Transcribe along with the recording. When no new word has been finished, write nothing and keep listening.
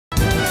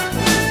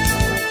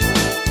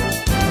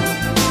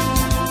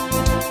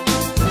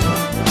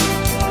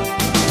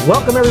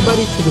Welcome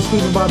everybody to the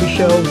Steve and Bobby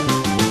Show.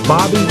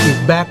 Bobby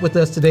is back with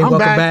us today. Welcome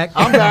back.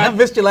 I'm back. I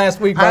missed you last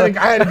week, brother.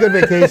 I had a good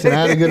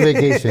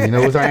vacation. You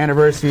know, it was our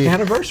anniversary.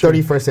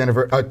 31st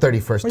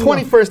anniversary.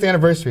 21st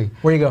anniversary.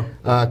 Where you go?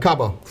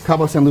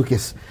 Cabo San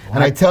Lucas. Right.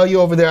 And I tell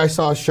you, over there, I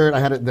saw a shirt.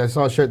 I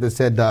saw a shirt that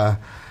said,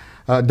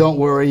 "Don't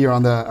worry, you're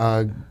on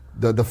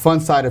the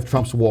fun side of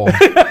Trump's wall."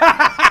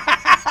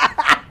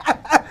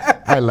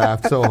 I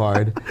laughed so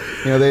hard.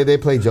 You know, they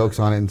play jokes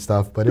on it and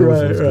stuff, but it was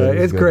good.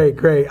 It's good.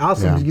 Great.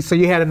 Awesome. Yeah. So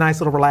you had a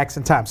nice little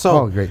relaxing time.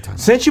 So great time.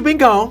 Since you've been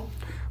gone,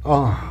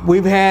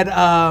 we've had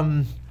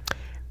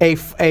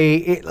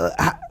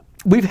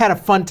we've had a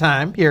fun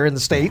time here in the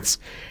States,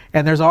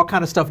 and there's all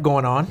kind of stuff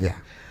going on. Yeah.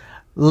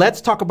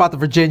 Let's talk about the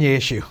Virginia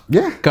issue.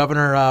 Yeah.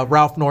 Governor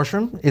Ralph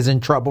Northam is in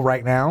trouble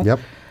right now. Yep.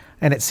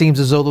 And it seems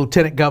as though the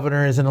Lieutenant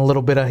Governor is in a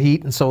little bit of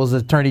heat, and so is the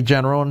Attorney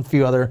General and a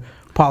few other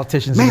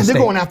politicians. Man, in the they're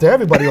state. Going after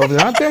everybody over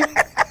there, aren't they?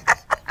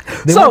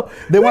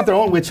 They want their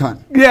own witch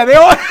hunt. Yeah, they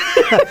all.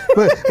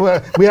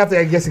 Well, we have to,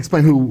 I guess,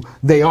 explain who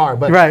they are,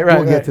 but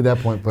we'll get to that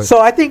point. But. So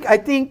I think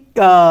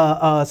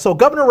so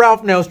Governor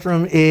Ralph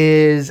Northam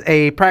is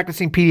a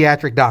practicing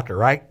pediatric doctor,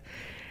 right?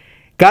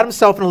 Got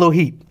himself in a little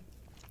heat.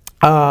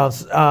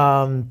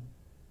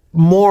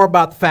 More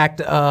about the fact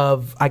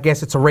of, I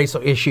guess it's a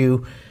racial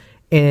issue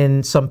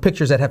in some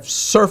pictures that have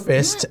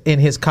surfaced in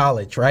his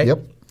college, right? Yep.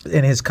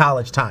 In his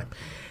college time.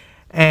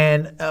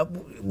 And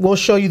we'll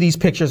show you these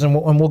pictures, and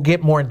we'll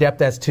get more in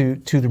depth as to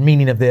the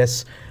meaning of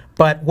this.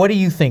 But what do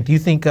you think? Do you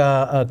think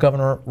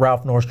Governor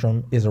Ralph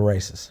Northam is a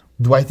racist?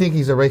 Do I think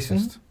he's a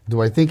racist? Mm-hmm.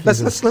 Do I think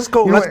he's let's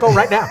go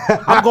right now.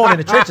 I'm going in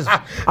the trenches.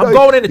 I'm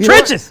going in the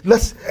trenches.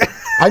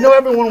 I know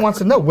everyone wants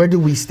to know, where do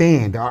we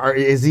stand?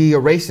 Is he a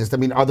racist? I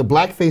mean, are the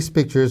blackface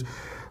pictures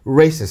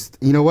racist?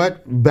 You know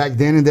what? Back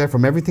then and there,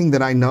 from everything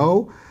that I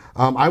know,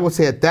 I would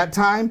say at that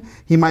time,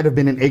 he might have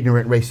been an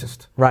ignorant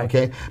racist. Right.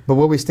 Okay. But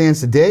where we stand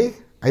today,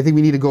 I think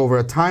we need to go over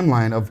a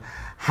timeline of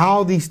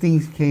how these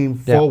things came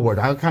forward.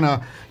 I kind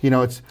of,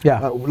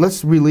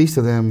 let's release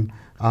to them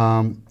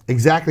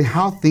exactly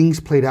how things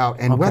played out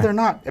and whether or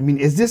not, I mean,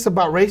 is this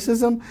about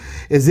racism?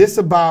 Is this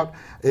about,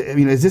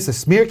 is this a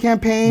smear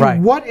campaign? Right.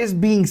 What is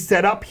being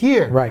set up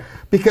here? Right.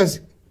 Because,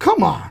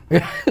 come on,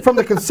 from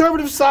the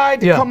conservative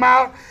side to come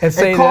out and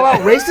call out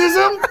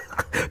racism?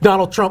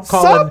 Donald Trump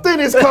calling. Something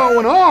is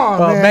going on,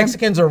 man.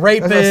 Mexicans are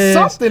rapists.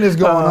 Something is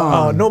going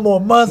on. No more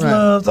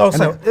Muslims. Right.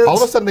 Also, all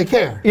of a sudden they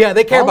care. Yeah,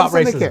 they care about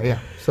racism. They care, yeah.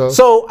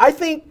 So I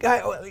think,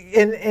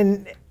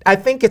 and I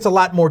think it's a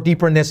lot more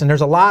deeper in this, and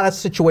there's a lot of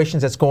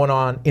situations that's going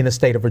on in the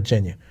state of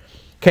Virginia.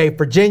 Okay,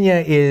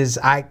 Virginia is,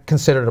 I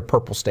consider it a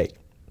purple state.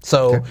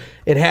 So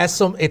it has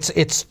some,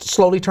 it's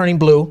slowly turning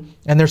blue,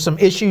 and there's some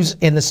issues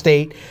in the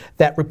state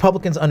that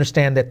Republicans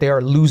understand that they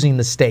are losing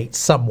the state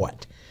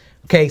somewhat.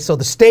 Okay, so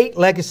the state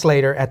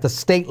legislature at the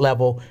state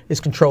level is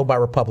controlled by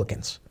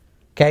Republicans.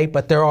 Okay,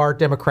 but there are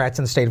Democrats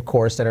in the state, of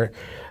course, that are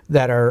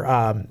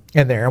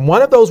in there. And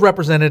one of those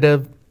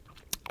representatives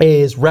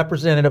is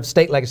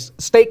State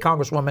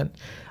Congresswoman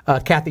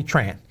Kathy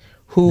Tran,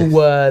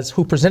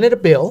 who presented a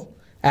bill.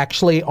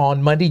 Actually,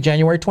 on Monday,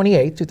 January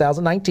 28,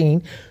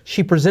 2019,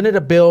 she presented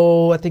a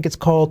bill. I think it's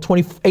called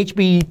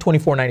HB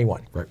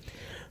 2491. Right.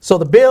 So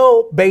the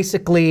bill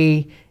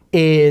basically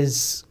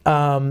is,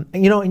 and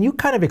you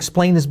kind of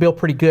explained this bill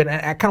pretty good.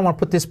 I kind of want to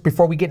put this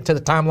before we get into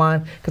the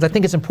timeline, because I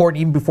think it's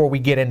important even before we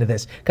get into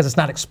this, because it's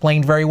not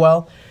explained very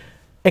well.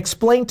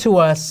 Explain to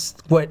us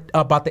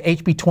about the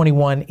HB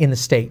 21 in the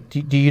state.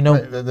 Do you know?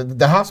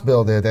 The House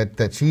bill there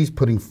that she's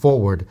putting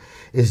forward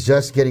is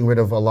just getting rid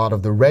of a lot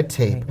of the red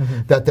tape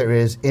that there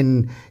is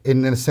in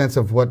a sense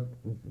of what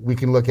we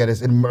can look at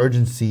as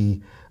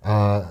emergency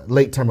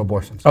late-term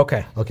abortions.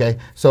 Okay.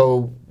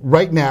 So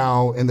right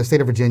now in the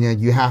state of Virginia,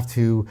 you have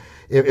to,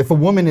 if a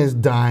woman is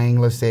dying,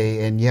 let's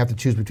say, and you have to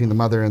choose between the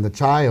mother and the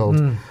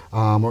child,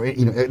 or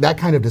that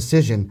kind of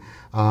decision,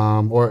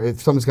 or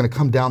if someone's going to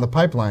come down the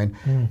pipeline,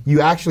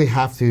 you actually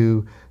have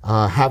to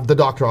have the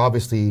doctor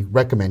obviously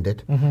recommend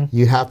it.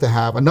 You have to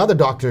have another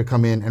doctor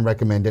come in and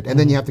recommend it, and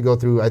then you have to go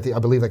through, I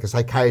believe, like a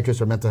psychiatrist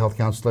or mental health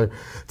counselor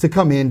to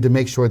come in to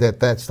make sure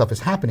that stuff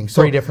is happening.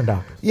 So 3 different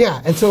doctors. Yeah,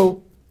 and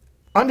so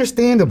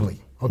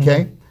understandably,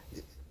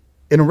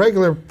 in a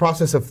regular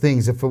process of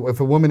things, if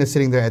a woman is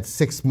sitting there at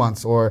 6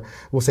 months, or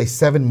we'll say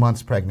 7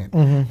 months pregnant,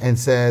 and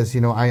says,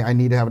 I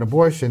need to have an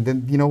abortion,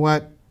 then you know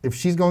what? If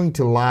she's going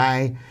to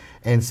lie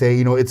and say,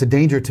 it's a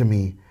danger to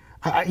me,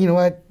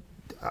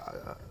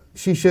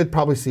 she should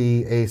probably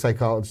see a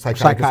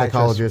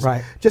psychologist,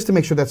 right, just to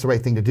make sure that's the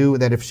right thing to do,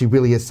 and that if she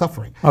really is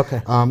suffering.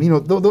 Okay.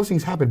 Those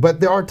things happen. But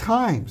there are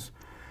times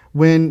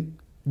when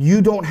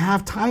you don't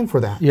have time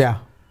for that. Yeah.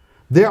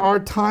 There are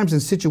times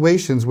and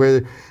situations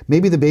where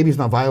maybe the baby's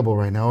not viable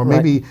right now, or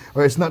maybe,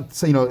 or it's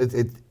not,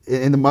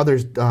 and the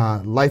mother's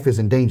life is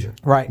in danger.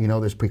 Right.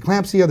 There's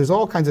preeclampsia, there's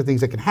all kinds of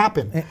things that can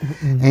happen.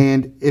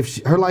 And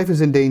if her life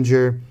is in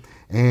danger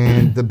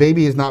and the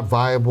baby is not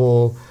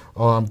viable,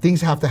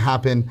 things have to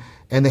happen,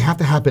 and they have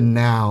to happen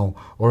now,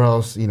 or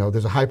else,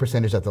 there's a high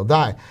percentage that they'll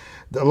die.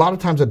 A lot of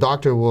times a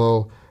doctor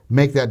will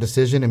make that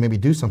decision and maybe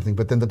do something,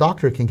 but then the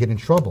doctor can get in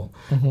trouble.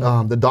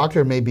 The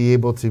doctor may be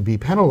able to be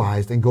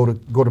penalized and go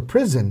to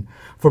prison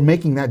for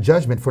making that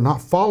judgment, for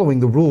not following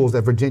the rules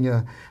that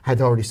Virginia had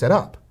already set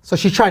up. So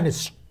she's trying to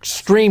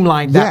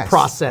streamline that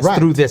process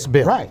through this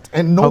bill. Right,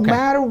 and no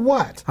matter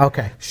what,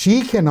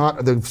 she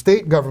cannot, the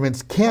state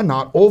governments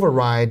cannot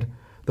override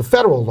the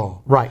federal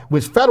law,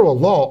 which federal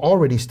law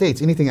already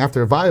states anything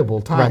after a viable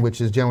time,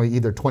 which is generally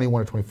either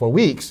 21 or 24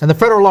 weeks. And the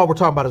federal law we're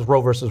talking about is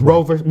Roe versus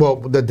Wade. Well,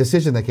 the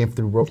decision that came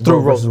through Roe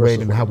versus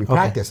Wade and how we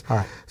practice.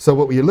 So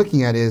what we're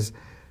looking at is,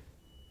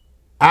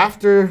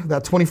 after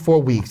that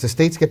 24 weeks, the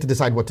states get to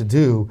decide what to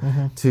do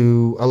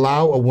to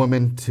allow a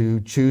woman to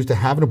choose to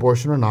have an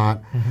abortion or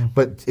not.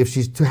 But if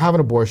she's to have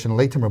an abortion, a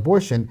late-term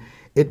abortion,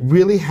 it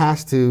really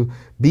has to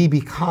be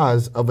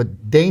because of a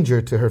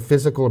danger to her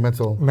physical or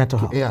mental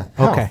health. Yeah,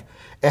 health.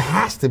 It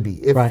has to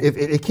be. If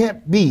it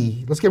can't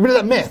be, let's get rid of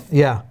that myth.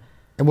 Yeah.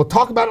 And we'll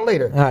talk about it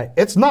later.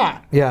 It's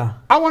not. Yeah.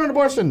 I want an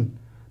abortion.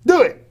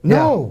 Do it.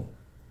 No.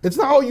 It's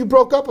not, oh, you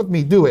broke up with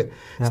me. Do it.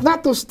 It's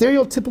not those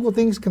stereotypical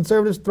things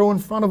conservatives throw in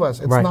front of us.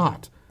 It's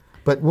not.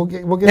 But we'll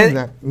get into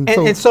that.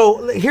 And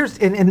so here's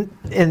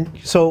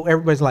so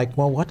everybody's like,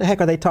 well, what the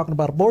heck are they talking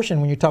about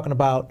abortion when you're talking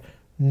about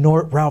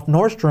Ralph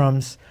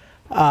Nordstrom's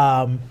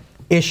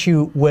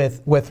issue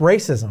with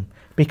racism?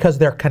 Because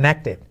they're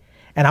connected.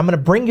 And I'm going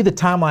to bring you the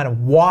timeline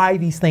of why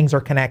these things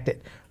are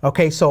connected.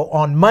 Okay, so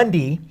on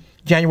Monday,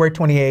 January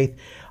 28th,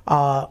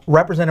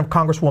 Representative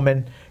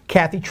Congresswoman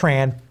Kathy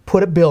Tran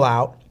put a bill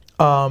out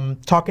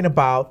talking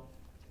about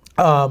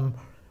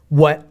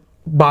what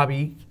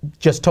Bobby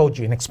just told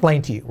you and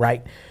explained to you,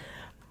 right?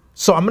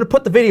 So I'm going to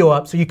put the video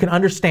up so you can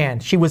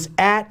understand. She was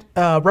at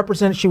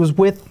she was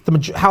with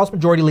the House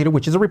Majority Leader,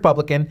 which is a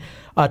Republican,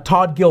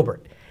 Todd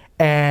Gilbert,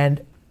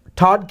 and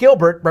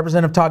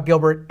Representative Todd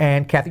Gilbert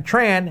and Kathy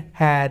Tran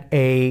had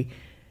a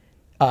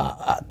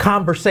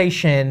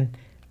conversation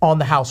on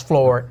the House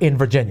floor in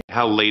Virginia.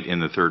 How late in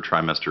the third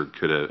trimester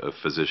could a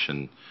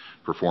physician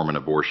perform an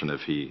abortion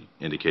if he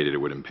indicated it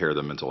would impair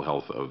the mental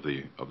health of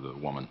the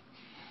woman?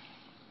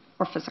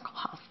 Or physical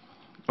health.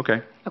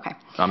 Okay. Okay.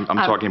 I'm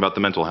talking about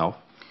the mental health.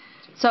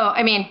 So,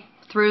 I mean,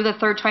 through the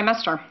third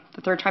trimester.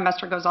 The third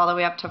trimester goes all the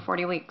way up to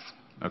 40 weeks.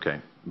 Okay.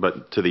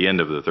 But to the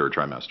end of the third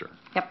trimester.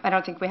 Yep. I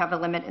don't think we have a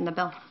limit in the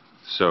bill.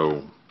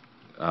 So,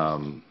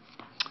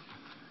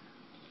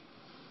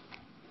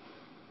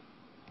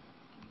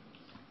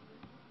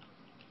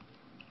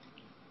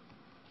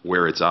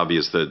 where it's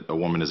obvious that a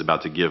woman is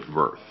about to give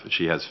birth,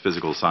 she has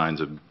physical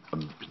signs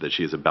that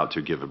she is about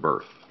to give a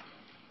birth,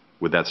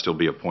 would that still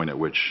be a point at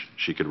which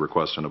she could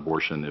request an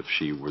abortion if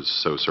she was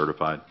so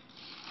certified?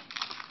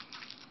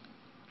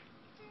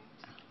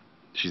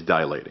 She's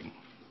dilating.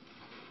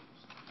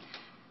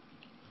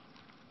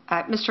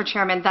 Mr.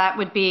 Chairman, that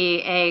would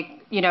be a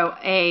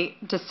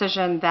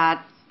decision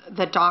that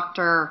the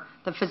doctor,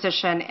 the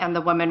physician, and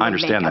the woman would make. I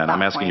understand that.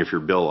 I'm asking point. if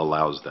your bill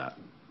allows that.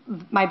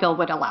 My bill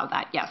would allow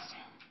that, yes.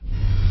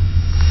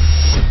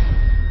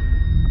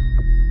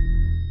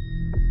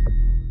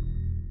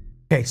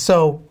 Okay,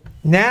 so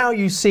now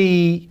you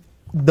see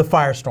the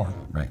firestorm.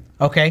 Right.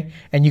 Okay,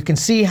 and you can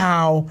see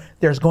how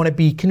there's going to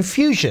be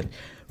confusion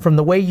from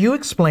the way you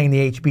explain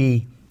the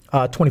HB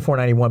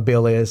 2491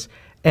 bill is,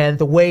 and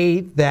the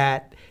way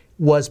that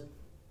was,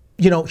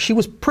 she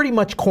was pretty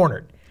much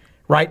cornered,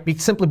 right?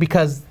 Simply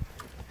because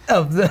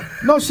of the.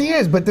 No, she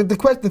is, but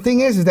the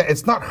thing is that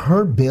it's not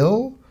her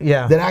bill.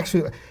 Yeah. That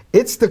actually,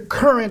 it's the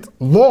current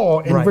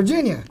law in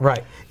Virginia.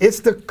 Right. It's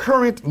the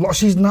current law.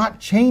 She's not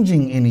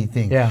changing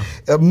anything. Yeah.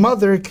 A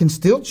mother can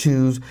still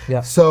choose.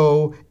 Yeah.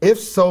 So, if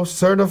so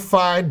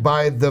certified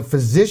by the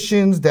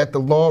physicians that the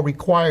law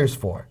requires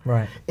for.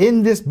 Right.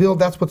 In this bill,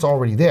 that's what's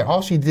already there.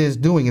 All she is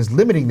doing is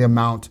limiting the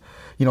amount,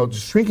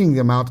 shrinking the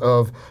amount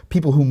of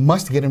people who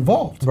must get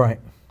involved. Right.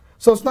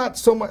 So it's not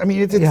so much. I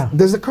mean,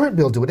 does the current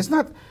bill do it? It's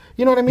not.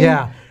 You know what I mean?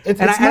 Yeah.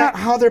 It's not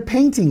how they're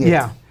painting it.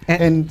 Yeah.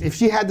 And if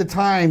she had the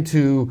time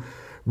to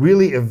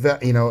really,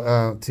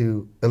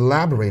 to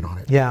elaborate on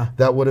it,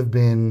 that would have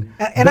been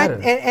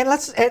better. And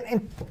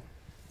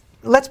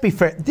let's be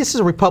fair. This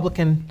is a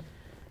Republican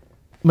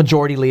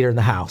majority leader in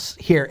the House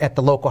here at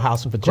the local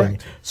House in Virginia.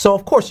 Correct. So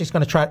of course she's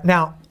going to try.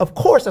 Now, of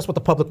course, that's what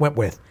the public went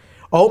with.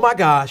 Oh my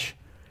gosh,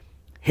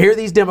 here are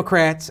these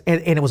Democrats,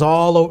 and it was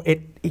all over.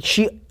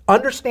 She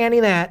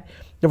understanding that.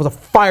 There was a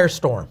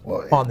firestorm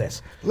on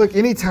this. Look,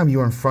 anytime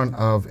you're in front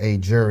of a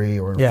jury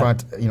or in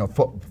front,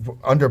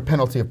 under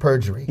penalty of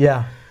perjury,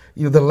 the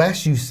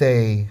less you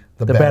say,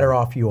 the better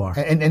off you are.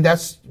 And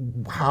that's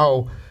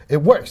how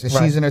it works. And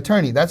she's an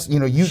attorney. That's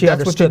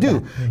that's what you do.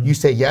 Mm-hmm. You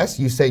say yes,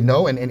 you say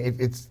no, and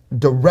it's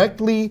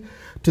directly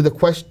to the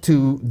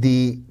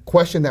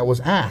question that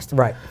was asked.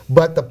 Right.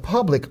 But the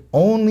public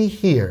only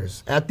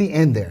hears at the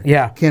end there.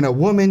 Yeah. Can a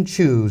woman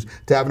choose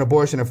to have an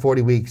abortion at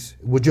 40 weeks?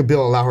 Would your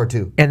bill allow her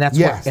to? And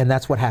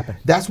that's what happened.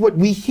 That's what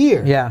we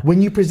hear. Yeah.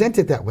 When you present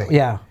it that way.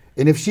 Yeah.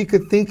 And if she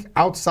could think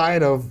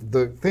outside of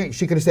the thing,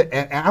 she could have said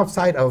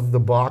outside of the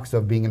box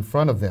of being in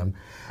front of them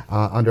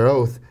under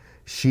oath,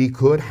 she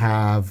could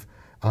have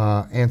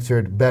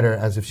answered better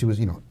as if she was,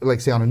 like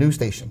say on a news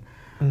station.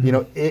 You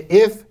know,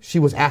 if she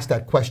was asked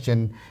that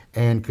question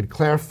and could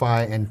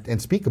clarify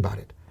and speak about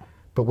it.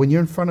 But when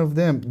you're in front of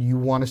them, you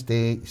want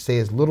to say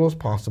as little as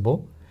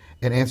possible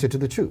and answer to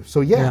the truth.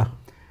 So yeah,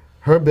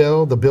 her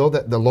bill,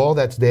 the law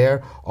that's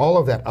there, all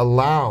of that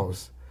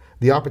allows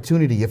the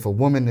opportunity, if a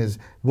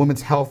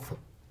woman's health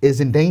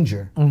is in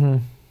danger,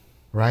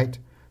 right,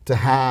 to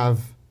have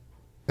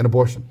an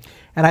abortion.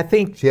 And I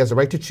think she has the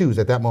right to choose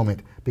at that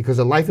moment because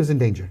her life is in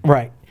danger.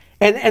 Right.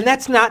 And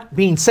that's not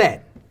being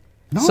said.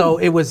 No. So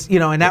it was, you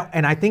know, and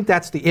I think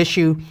that's the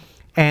issue.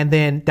 And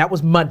then that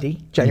was Monday,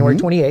 January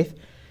 28th.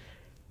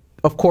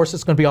 Of course,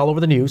 it's going to be all over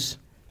the news.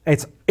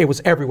 It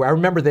was everywhere. I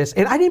remember this,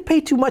 and I didn't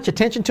pay too much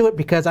attention to it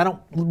because I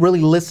don't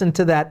really listen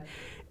to that.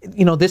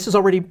 You know, this is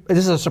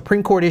a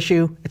Supreme Court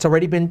issue. It's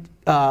already been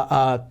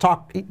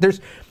talked.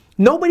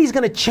 Nobody's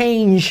going to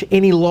change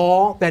any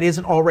law that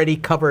isn't already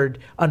covered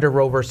under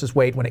Roe versus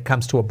Wade when it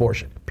comes to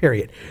abortion,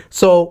 period.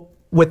 So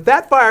with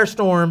that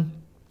firestorm,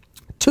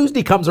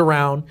 Tuesday comes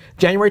around,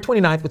 January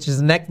 29th, which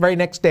is the very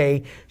next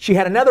day, she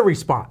had another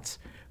response.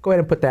 Go ahead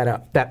and put that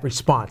up, that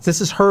response.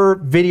 This is her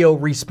video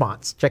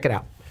response. Check it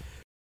out.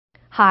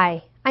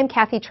 Hi, I'm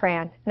Kathy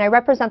Tran, and I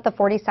represent the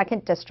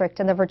 42nd District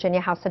in the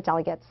Virginia House of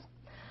Delegates.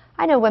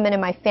 I know women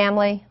in my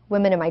family,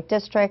 women in my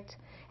district,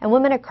 and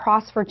women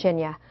across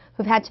Virginia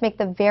who've had to make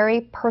the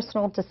very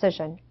personal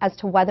decision as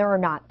to whether or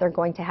not they're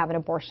going to have an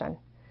abortion.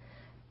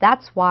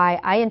 That's why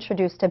I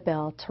introduced a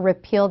bill to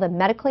repeal the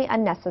medically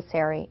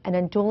unnecessary and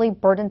unduly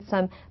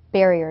burdensome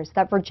barriers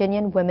that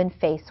Virginian women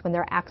face when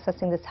they're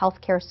accessing this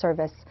health care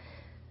service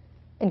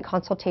in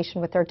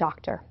consultation with their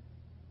doctor.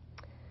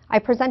 I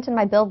presented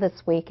my bill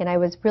this week, and I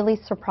was really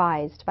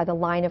surprised by the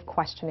line of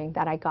questioning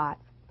that I got.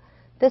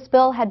 This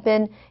bill had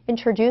been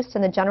introduced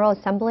in the General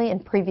Assembly in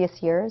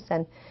previous years,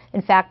 and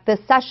in fact, this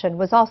session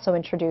was also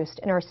introduced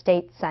in our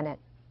state Senate.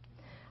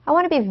 I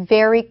want to be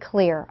very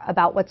clear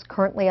about what's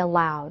currently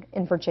allowed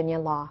in Virginia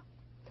law.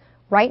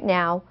 Right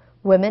now,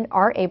 women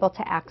are able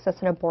to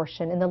access an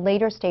abortion in the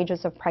later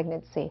stages of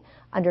pregnancy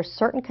under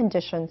certain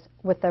conditions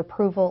with the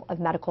approval of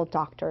medical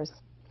doctors.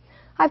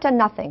 I've done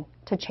nothing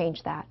to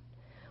change that.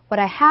 What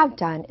I have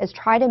done is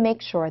try to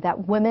make sure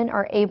that women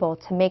are able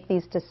to make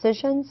these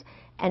decisions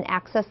and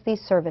access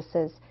these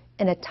services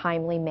in a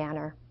timely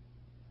manner.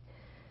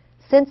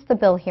 Since the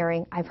bill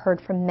hearing, I've heard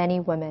from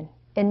many women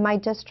in my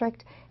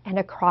district and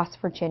across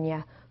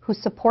Virginia who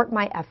support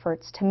my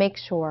efforts to make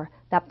sure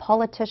that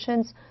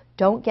politicians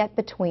don't get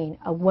between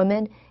a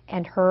woman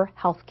and her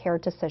health care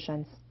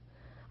decisions.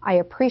 I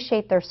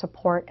appreciate their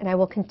support, and I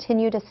will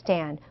continue to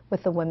stand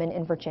with the women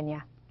in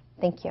Virginia.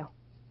 Thank you.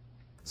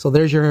 So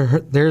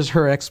there's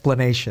her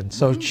explanation.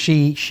 So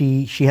she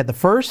had the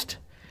first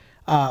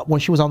when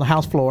she was on the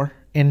House floor,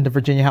 in the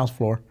Virginia House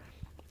floor,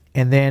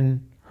 and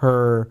then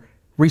her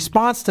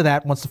response to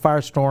that once the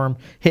firestorm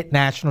hit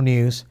national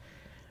news.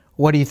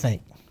 What do you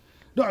think?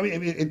 No, I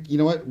mean, you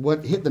know what?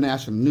 What hit the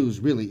national news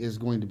really is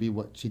going to be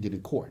what she did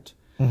in court.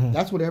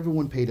 That's what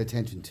everyone paid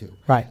attention to.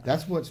 Right.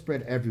 That's what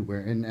spread everywhere.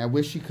 And I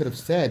wish she could have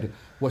said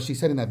what she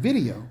said in that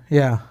video.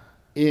 Yeah.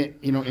 In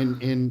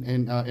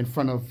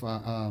front of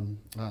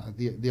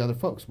the other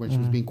folks when she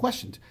was being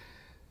questioned.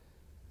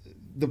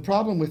 The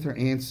problem with her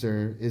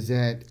answer is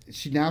that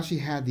she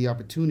had the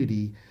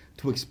opportunity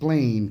to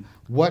explain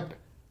what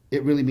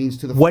it really means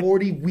to the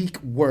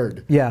 40-week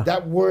word. Yeah.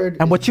 That word.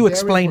 And what you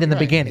explained in the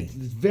beginning. It's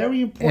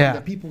very important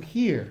that people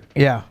hear.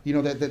 Yeah. You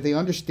know, that they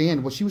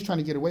understand. What she was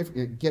trying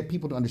to get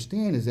people to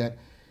understand is that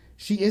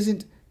she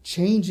isn't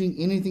changing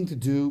anything to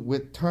do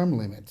with term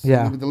limits.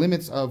 Yeah. The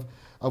limits of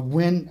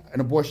when an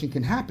abortion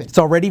can happen. It's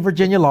already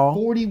Virginia law.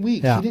 40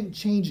 weeks. Yeah. She didn't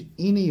change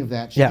any of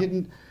that. She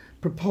didn't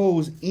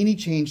propose any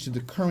change to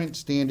the current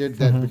standard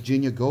that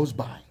Virginia goes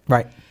by.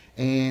 Right.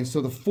 And so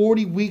the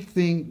 40-week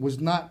thing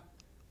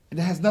it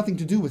has nothing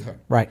to do with her.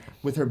 Right.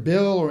 With her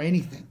bill or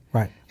anything.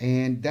 Right.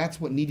 And that's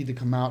what needed to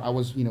come out.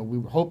 We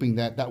were hoping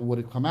that would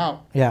have come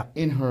out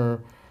in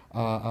her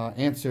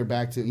answer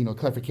back to,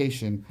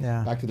 clarification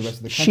back to the rest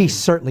of the country. She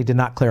certainly did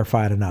not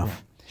clarify it enough.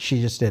 Yeah.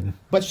 She just didn't.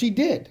 But she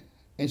did.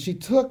 And she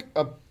took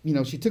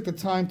the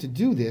time to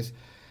do this,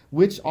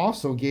 which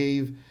also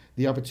gave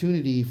the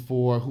opportunity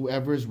for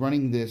whoever's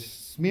running this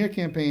smear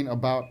campaign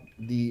about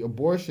the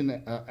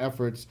abortion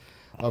efforts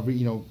of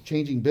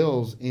changing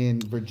bills in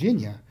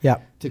Virginia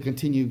to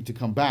continue to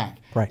come back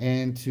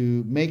and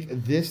to make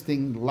this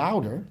thing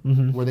louder,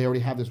 where they already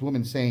have this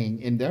woman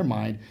saying in their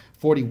mind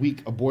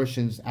 40-week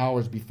abortions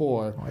hours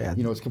before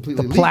it's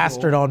completely legal.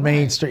 Plastered on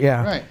Main Street,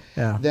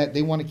 that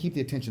they want to keep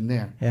the attention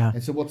there.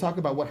 And so we'll talk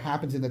about what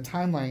happens in the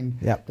timeline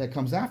that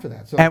comes after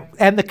that. So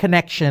and the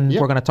connection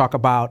we're going to talk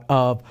about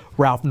of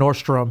Ralph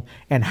Nordstrom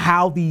and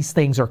how these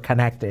things are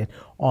connected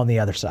on the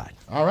other side.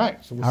 All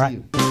right, so we'll see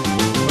you.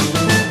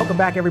 Welcome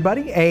back,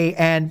 everybody.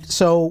 And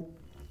so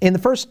in the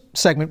first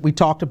segment, we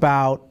talked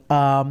about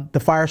the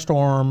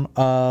firestorm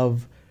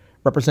of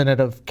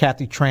Representative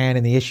Kathy Tran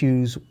and the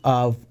issues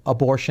of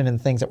abortion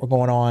and things that were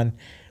going on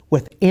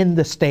within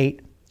the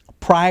state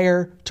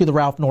prior to the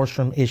Ralph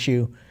Nordstrom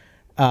issue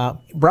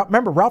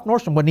Remember, Ralph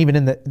Northam wasn't even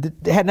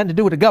had nothing to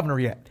do with the governor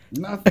yet.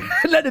 Nothing.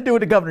 Nothing to do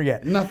with the governor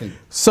yet. Nothing.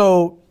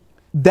 So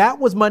that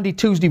was Monday,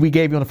 Tuesday we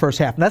gave you on the first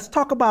half. Let's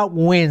talk about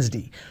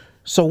Wednesday.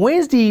 So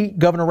Wednesday,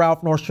 Governor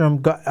Ralph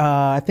Northam,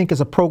 I think,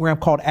 is a program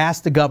called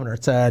Ask the Governor.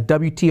 It's a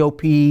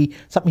WTOP,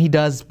 something he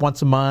does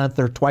once a month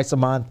or twice a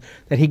month,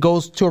 that he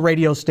goes to a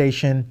radio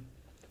station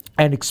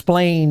and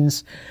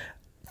explains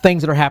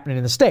things that are happening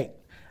in the state.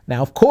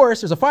 Now, of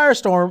course, there's a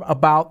firestorm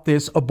about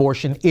this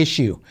abortion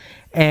issue.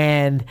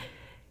 And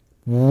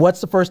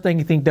what's the first thing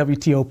you think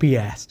WTOP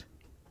asked?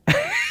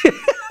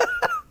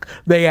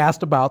 They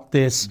asked about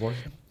this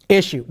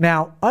issue.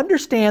 Now,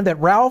 understand that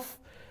Ralph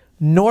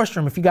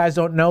Northam, if you guys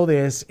don't know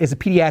this, is a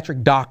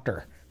pediatric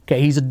doctor.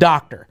 Okay, he's a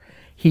doctor.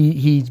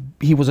 He's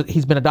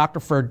been a doctor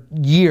for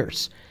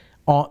years.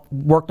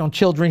 Worked on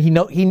children.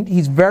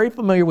 He's very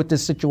familiar with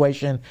this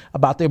situation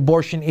about the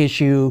abortion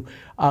issue.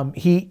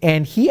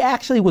 He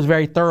actually was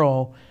very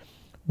thorough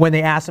when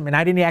they asked him. And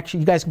I didn't actually.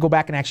 You guys can go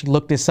back and actually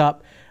look this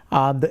up.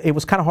 It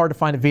was kind of hard to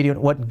find a video and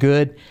it wasn't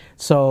good.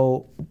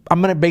 So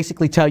I'm going to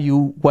basically tell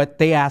you what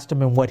they asked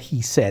him and what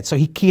he said. So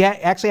he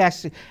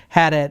actually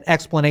had an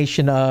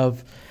explanation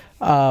of.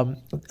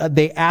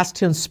 They asked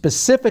him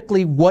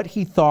specifically what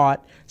he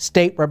thought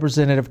State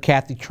Representative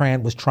Kathy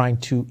Tran was trying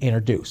to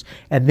introduce.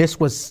 And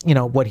this was,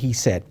 what he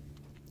said.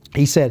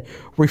 He said,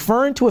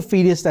 referring to a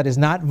fetus that is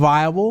not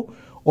viable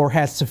or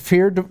has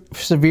severe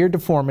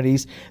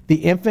deformities, the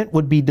infant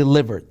would be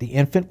delivered. The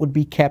infant would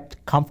be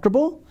kept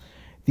comfortable.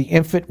 The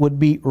infant would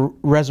be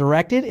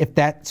resurrected if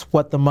that's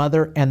what the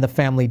mother and the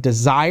family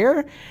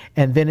desire.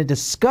 And then a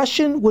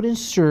discussion would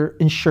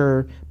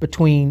ensure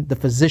between the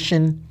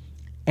physician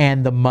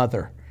and the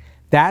mother.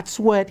 That's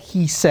what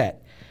he said.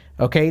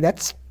 Okay,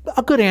 that's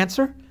a good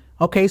answer.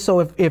 Okay, so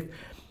if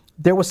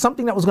there was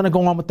something that was going to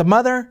go on with the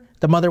mother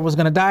was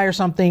going to die or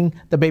something,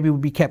 the baby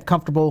would be kept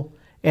comfortable,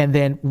 and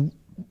then,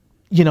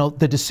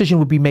 the decision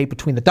would be made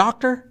between the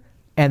doctor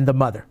and the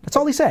mother. That's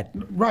all he said.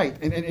 Right,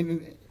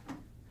 and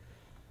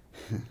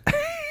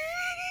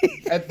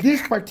at this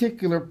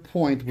particular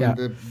point, when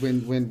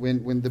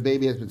the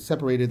baby has been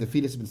separated, the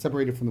fetus has been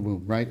separated from the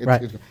womb, right?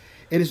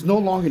 It is no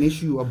longer an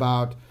issue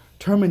about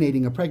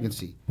terminating a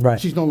pregnancy. Right.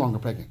 She's no longer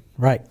pregnant.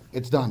 Right.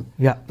 It's done.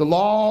 Yeah. The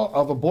law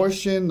of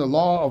abortion, the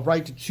law of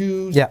right to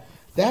choose,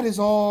 that is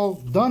all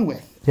done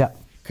with. Yeah.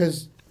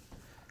 Because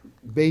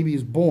baby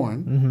is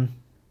born,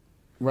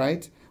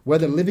 right?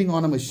 Whether living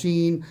on a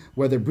machine,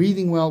 whether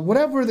breathing well,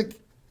 whatever the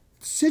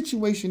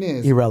situation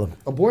is, irrelevant.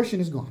 Abortion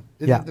is gone.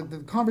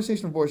 The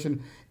conversation of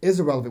abortion is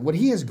irrelevant. What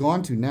he has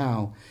gone to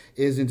now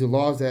is into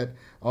laws that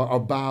are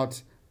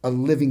about a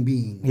living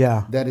being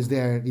that is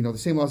there, the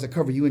same laws that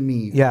cover you and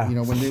me.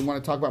 When they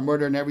want to talk about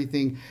murder and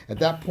everything, at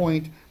that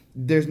point,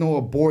 there's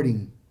no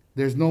aborting.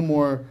 There's no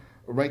more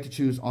right to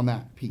choose on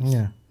that piece.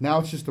 Now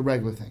it's just a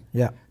regular thing.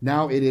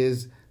 Now it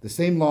is the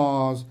same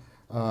laws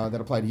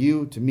that apply to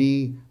you, to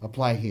me,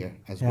 apply here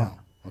as well.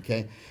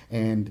 Okay?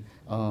 And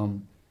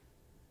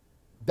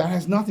that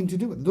has nothing to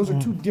do with it. Those are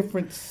two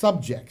different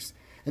subjects.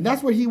 And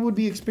that's where he would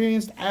be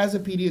experienced as a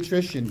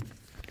pediatrician,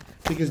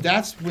 because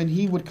that's when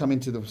he would come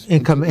into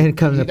the come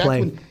into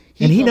play.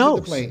 And he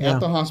knows at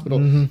the hospital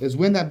is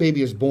when that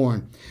baby is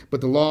born.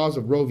 But the laws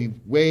of Roe v.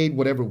 Wade,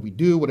 whatever we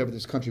do, whatever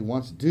this country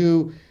wants to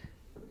do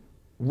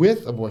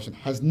with abortion,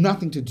 has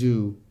nothing to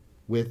do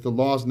with the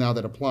laws now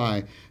that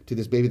apply to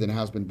this baby that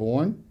has been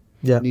born.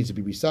 Needs to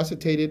be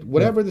resuscitated,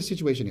 whatever the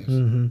situation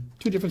is.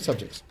 Two different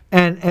subjects.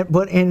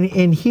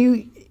 And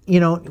he,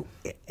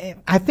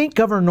 I think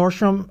Governor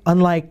Northam,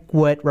 unlike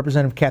what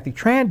Representative Kathy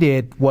Tran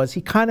did, was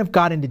he kind of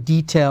got into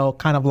detail,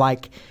 kind of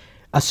like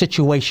a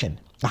situation,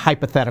 a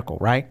hypothetical,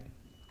 right?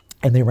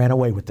 And they ran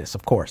away with this,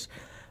 of course.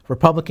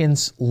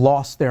 Republicans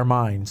lost their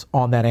minds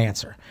on that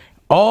answer.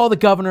 All the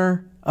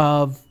governor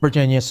of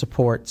Virginia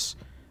supports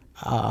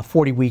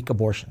 40-week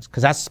abortions,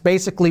 because that's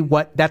basically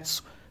what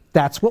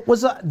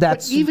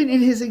But even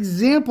in his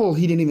example,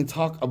 he didn't even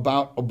talk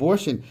about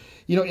abortion.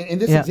 In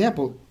this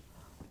example,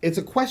 it's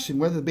a question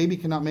whether the baby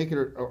cannot make it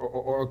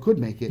or could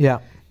make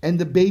it. And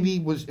the baby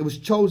it was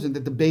chosen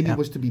that the baby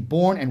was to be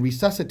born and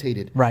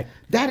resuscitated. Right.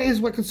 That is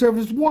what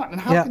conservatives want.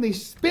 And how can they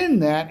spin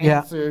that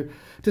answer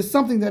to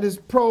something that is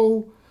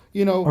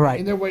in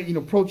their way,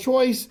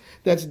 pro-choice,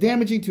 that's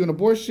damaging to an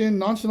abortion,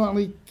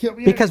 nonchalantly kill?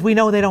 Because we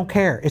know they don't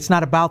care. It's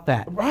not about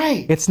that.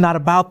 Right. It's not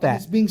about that. And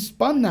it's being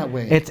spun that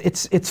way.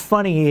 It's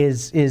funny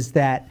is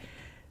that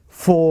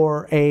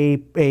for a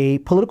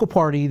political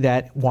party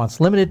that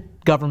wants limited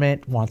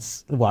government,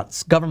 wants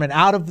government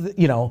out of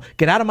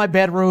get out of my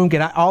bedroom,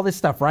 get out, all this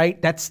stuff, right?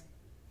 That's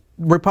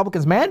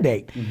Republicans'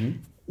 mandate.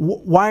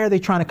 Why are they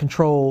trying to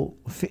control?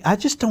 I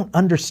just don't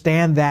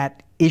understand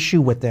that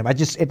issue with them.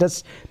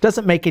 It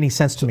doesn't make any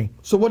sense to me.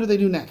 So what do they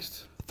do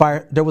next?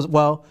 What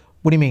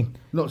do you mean?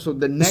 No, so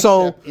the next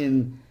step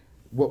in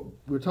what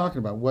we're talking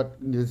about, what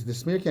is the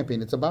smear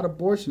campaign? It's about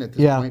abortion at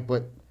this point,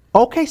 but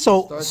okay,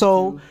 so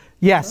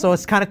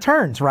it's kind of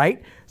turns,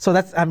 right? So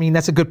that's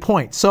a good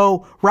point.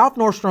 So Ralph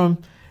Northam,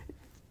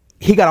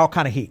 he got all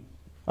kind of heat.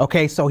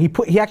 Okay, so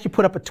he actually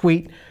put up a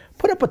tweet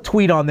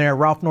on there,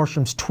 Ralph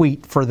Northam's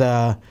tweet for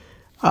the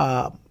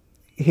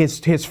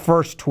his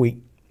first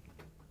tweet.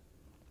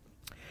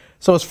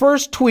 So his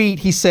first tweet,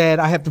 he said,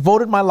 "I have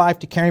devoted my life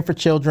to caring for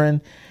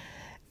children,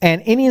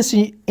 and any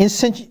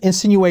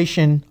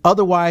insinuation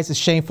otherwise is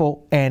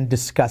shameful and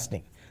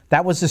disgusting."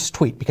 That was his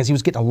tweet, because he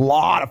was getting a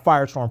lot of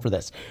firestorm for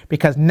this,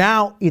 because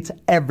now it's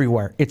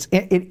everywhere.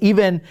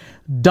 Even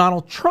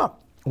Donald Trump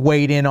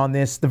weighed in on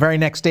this the very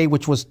next day,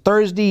 which was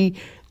Thursday,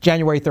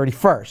 January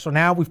 31st. So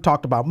now we've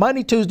talked about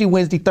Monday, Tuesday,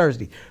 Wednesday,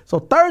 Thursday. So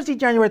Thursday,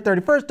 January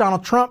 31st,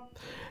 Donald Trump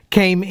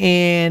came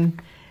in,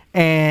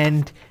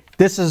 and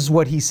this is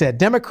what he said: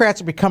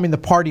 "Democrats are becoming the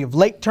party of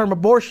late-term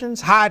abortions,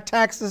 high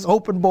taxes,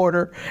 open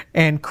border,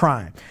 and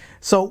crime."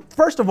 So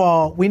first of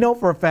all, we know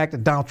for a fact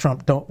that Donald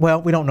Trump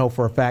we don't know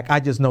for a fact. I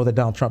just know that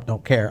Donald Trump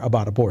don't care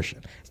about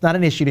abortion. It's not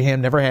an issue to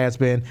him, never has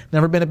been,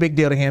 never been a big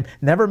deal to him,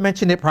 never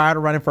mentioned it prior to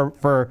running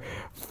for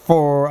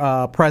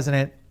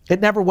president. It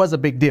never was a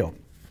big deal.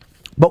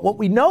 But what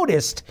we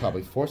noticed...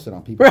 Probably forced it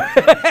on people.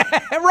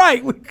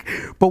 Right.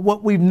 But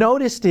what we've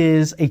noticed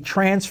is a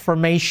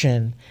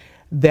transformation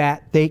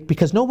that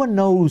because no one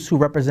knows who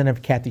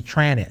Representative Kathy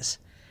Tran is,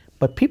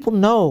 but people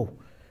know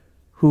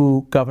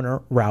who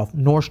Governor Ralph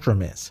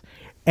Northam is.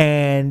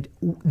 And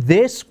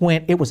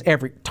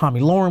Tommy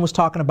Lauren was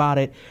talking about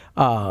it,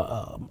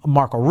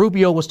 Marco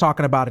Rubio was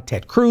talking about it,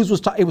 Ted Cruz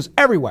it was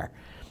everywhere,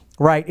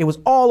 right? It was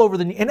all over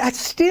and I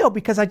still,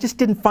 because I just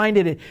didn't find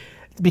it,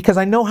 because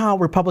I know how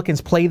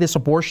Republicans play this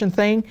abortion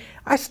thing,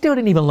 I still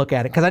didn't even look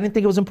at it, because I didn't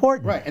think it was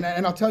important. Right,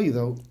 and I'll tell you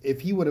though, if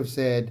he would have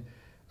said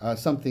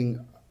something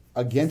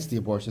against the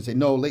abortion, say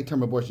no,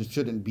 late-term abortion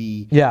shouldn't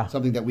be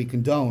something that we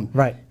condone.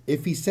 Right.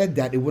 If he said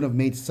that, it would have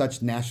made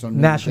such national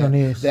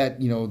news. That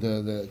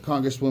the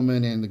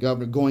congresswoman and the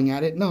governor going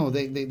at it. No,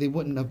 they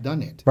wouldn't have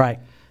done it. Right.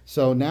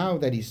 So now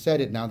that he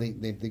said it, now they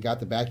got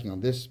the backing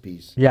on this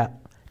piece. Yeah.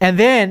 And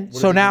then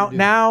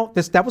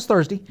that was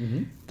Thursday.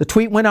 Mm-hmm. The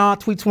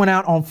tweets went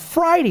out on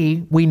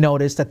Friday. We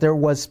noticed that there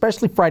was,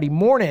 especially Friday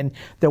morning,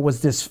 there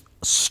was this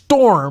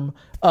storm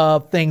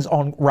of things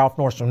on Ralph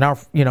Northam. Now,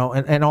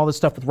 and all this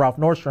stuff with Ralph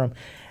Northam.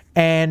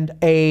 And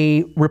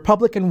a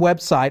Republican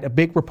website, a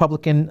big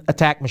Republican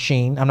attack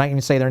machine, I'm not going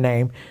to say their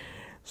name,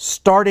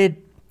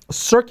 started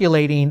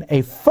circulating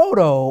a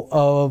photo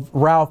of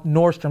Ralph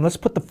Northam. Let's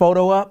put the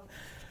photo up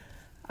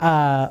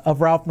of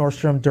Ralph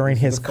Northam during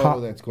his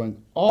photo that's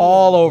going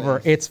all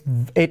over. It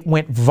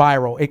went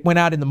viral. It went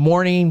out in the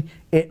morning.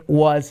 It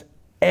was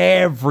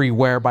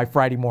everywhere by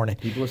Friday morning.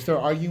 People are still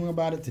arguing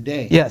about it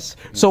today. Yes.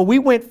 So we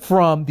went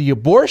from the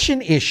abortion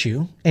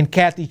issue and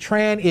Kathy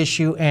Tran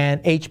issue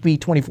and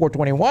HB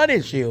 2421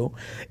 issue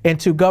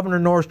into Governor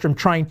Northam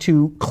trying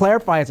to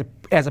clarify as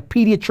a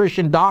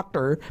pediatrician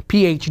doctor,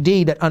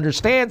 PhD, that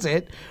understands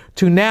it,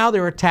 to now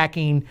they're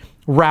attacking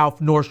Ralph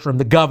Northam,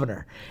 the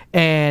governor.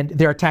 And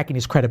they're attacking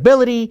his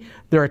credibility.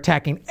 They're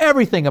attacking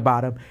everything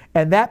about him.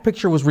 And that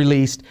picture was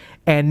released.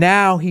 And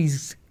now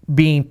he's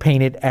being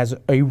painted as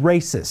a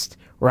racist,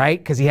 right?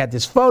 Because he had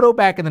this photo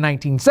back in the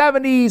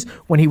 1970s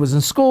when he was in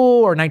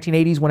school, or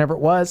 1980s, whenever it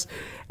was.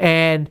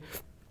 And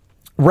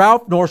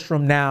Ralph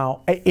Northam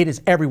now, it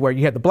is everywhere.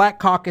 You have the Black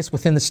Caucus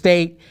within the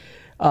state,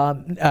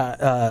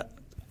 all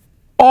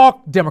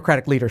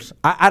Democratic leaders.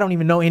 I don't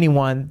even know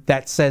anyone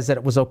that says that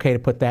it was okay to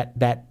put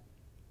that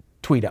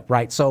tweet up,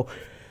 right? So,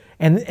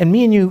 and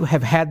me and you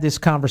have had this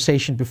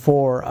conversation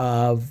before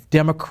of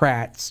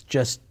Democrats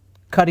just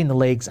cutting the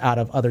legs out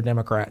of other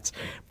Democrats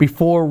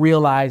before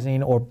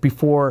realizing, or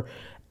before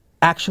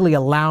actually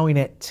allowing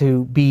him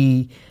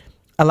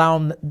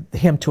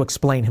to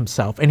explain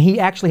himself. And he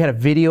actually had a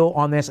video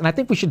on this, and I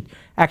think we should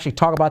actually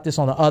talk about this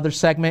on the other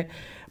segment,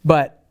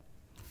 but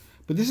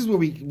this is where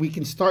we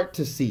can start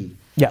to see,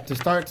 to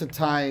start to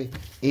tie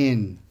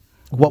in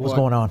what was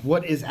going on,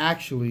 what is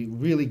actually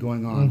really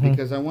going on. Mm-hmm.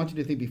 Because I want you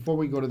to think, before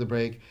we go to the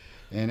break,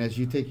 and as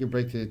you take your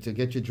break to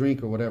get your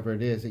drink or whatever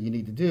it is that you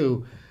need to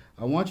do,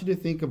 I want you to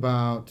think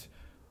about,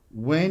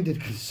 when did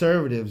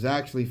conservatives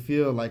actually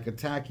feel like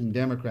attacking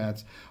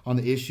Democrats on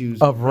the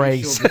issues of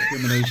race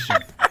discrimination?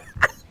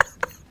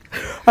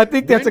 I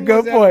think that's a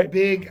good point.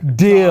 Big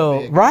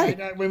deal, topic,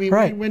 right? I mean,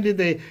 right. When did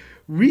they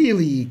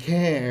really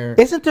care?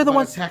 Isn't there the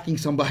ones attacking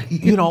somebody?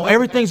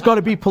 Everything's going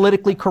to be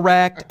politically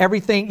correct.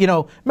 Everything,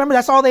 remember,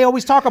 that's all they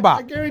always talk about.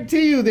 I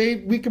guarantee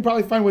you, we could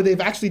probably find where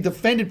they've actually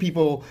defended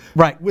people,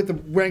 right, with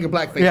wearing a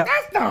blackface. Yeah.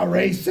 That's not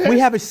racist. We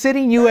have a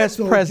sitting U.S.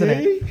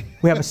 president. Okay.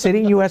 We have a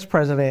sitting U.S.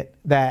 president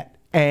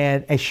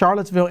and a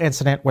Charlottesville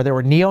incident where there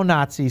were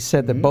neo-Nazis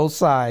said that both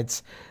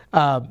sides,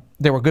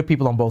 there were good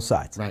people on both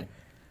sides. Right.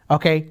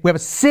 Okay. We have a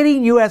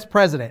sitting U.S.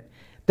 president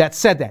that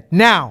said that.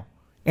 Now,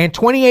 in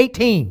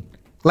 2018.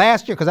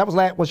 Last year, because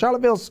that was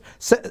Charlottesville's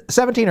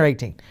 17 or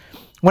 18,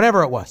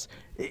 whenever it was.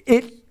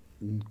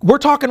 We're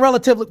talking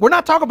relatively, we're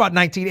not talking about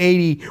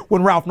 1980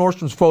 when Ralph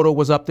Northam's photo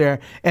was up there,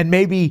 and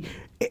maybe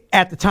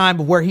at the time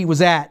of where he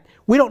was at.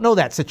 We don't know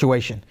that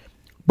situation.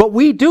 But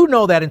we do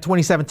know that in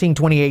 2017,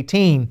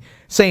 2018,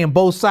 saying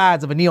both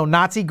sides of a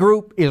neo-Nazi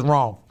group is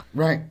wrong.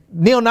 Right.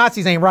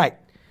 Neo-Nazis ain't right.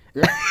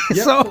 Yep.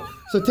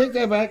 So take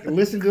that back and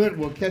listen to it.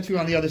 We'll catch you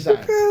on the other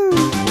side.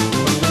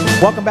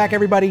 Welcome back,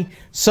 everybody.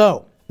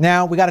 So,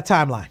 now we got a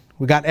timeline.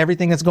 We got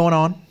everything that's going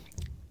on.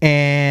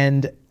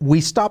 And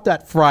we stopped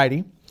at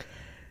Friday.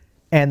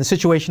 And the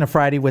situation of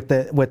Friday with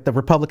the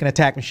Republican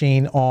attack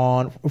machine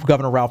on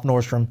Governor Ralph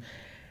Northam.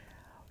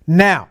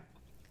 Now,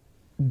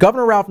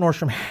 Governor Ralph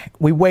Northam,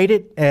 we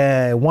waited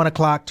 1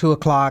 o'clock, 2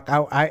 o'clock.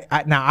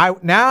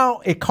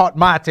 Now it caught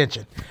my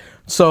attention.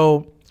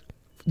 So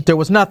there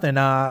was nothing.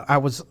 I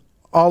was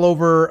all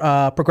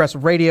over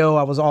progressive radio.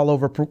 I was all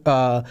over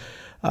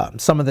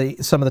some of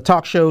the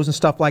talk shows and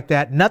stuff like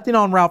that. Nothing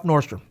on Ralph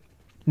Northam.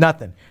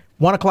 Nothing.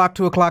 1 o'clock,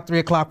 2 o'clock, 3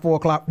 o'clock, 4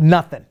 o'clock.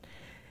 Nothing.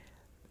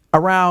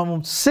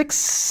 Around 6,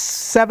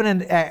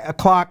 7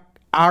 o'clock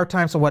our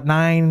time, so what,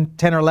 9,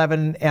 10, or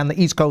 11 on the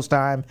East Coast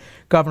time,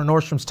 Governor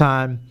Northam's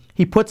time,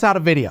 he puts out a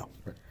video.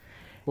 Right.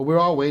 Well, we're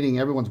all waiting.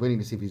 Everyone's waiting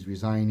to see if he's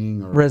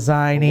resigning or what's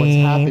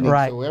happening.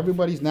 Right. So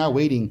everybody's now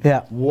waiting.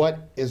 Yeah.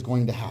 What is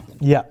going to happen?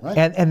 Yeah. Right?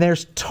 And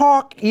there's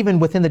talk even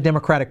within the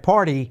Democratic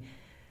Party.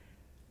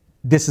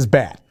 This is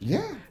bad.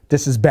 Yeah.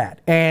 This is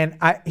bad. And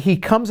he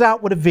comes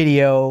out with a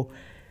video.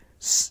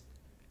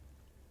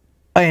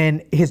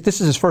 And this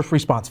is his first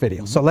response video.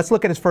 Mm-hmm. So let's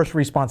look at his first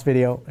response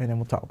video, and then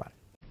we'll talk about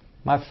it.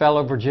 My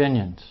fellow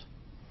Virginians,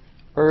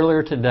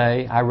 earlier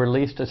today I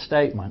released a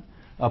statement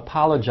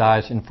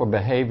apologizing for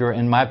behavior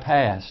in my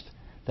past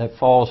that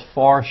falls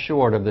far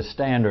short of the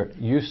standard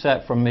you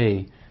set for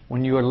me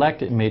when you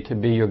elected me to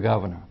be your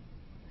governor.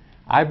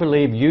 I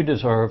believe you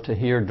deserve to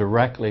hear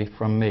directly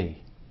from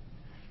me.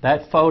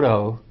 That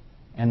photo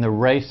and the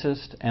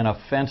racist and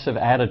offensive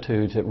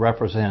attitudes it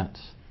represents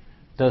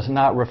does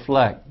not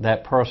reflect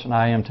that person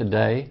I am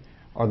today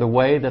or the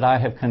way that I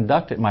have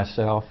conducted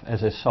myself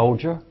as a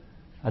soldier,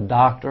 a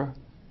doctor,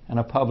 and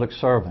a public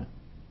servant.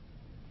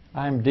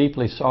 I am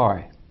deeply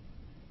sorry.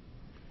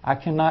 I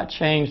cannot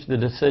change the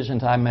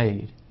decisions I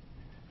made,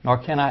 nor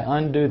can I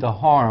undo the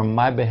harm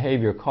my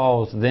behavior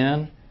caused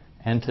then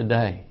and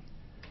today.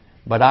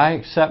 But I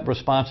accept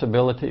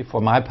responsibility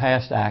for my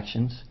past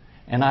actions,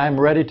 and I am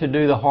ready to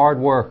do the hard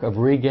work of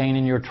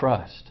regaining your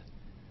trust.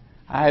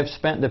 I have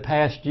spent the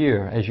past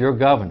year as your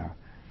governor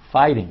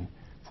fighting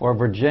for a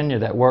Virginia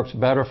that works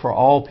better for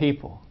all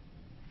people.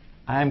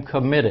 I am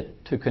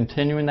committed to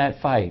continuing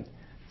that fight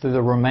through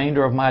the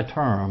remainder of my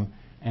term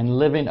and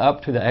living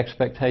up to the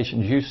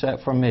expectations you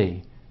set for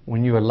me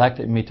when you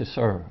elected me to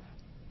serve.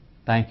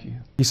 Thank you.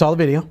 You saw the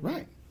video?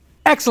 Right.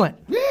 Excellent.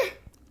 Yeah.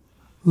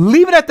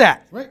 Leave it at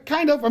that. Right.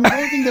 Kind of. I mean, the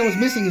only thing that was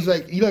missing is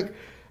like, look,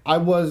 I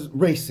was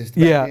racist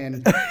back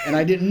then, and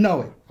I didn't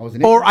know it. I was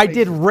an or I racist.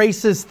 did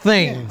racist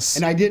things. Yeah.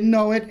 And I didn't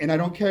know it, and I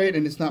don't carry it,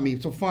 and it's not me.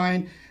 So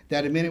fine,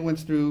 that amendment went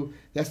through.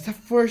 That's the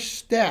first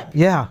step.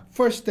 Yeah.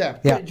 First step.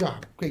 Yeah. Great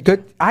job. Great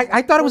Good. job.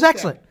 I thought it was First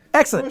excellent. step.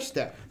 Excellent. First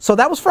step. So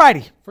that was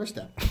Friday. First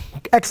step.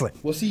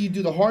 Excellent. We'll see you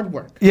do the hard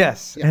work.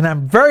 Yes. Yeah. And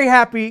I'm very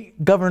happy,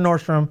 Governor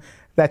Northam,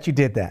 that you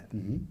did that.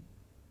 Mm-hmm.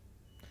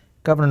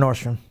 Governor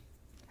Northam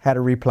had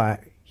a reply.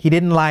 He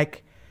didn't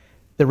like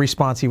the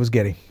response he was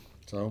getting.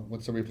 So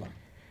what's the reply?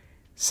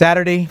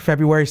 Saturday,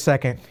 February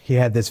 2nd, he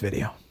had this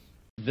video.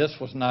 This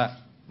was not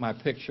my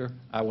picture.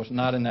 I was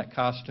not in that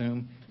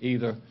costume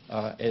either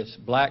as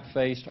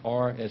black-faced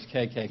or as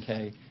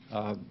KKK,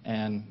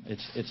 and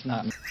it's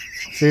not me.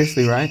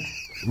 Seriously, right?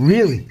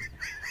 Really?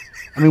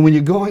 I mean, when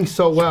you're going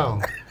so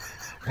well,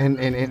 and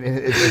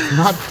it's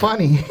not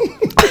funny.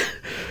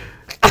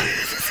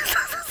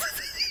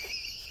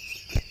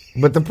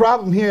 But the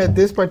problem here at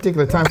this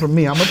particular time for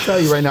me, I'm going to tell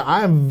you right now,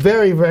 I am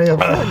very, very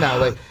upset now.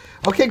 Like,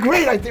 okay,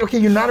 great. Okay,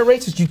 you're not a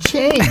racist. You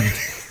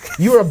changed.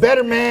 You're a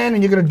better man,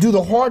 and you're going to do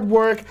the hard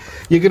work.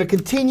 You're going to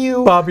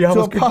continue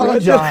to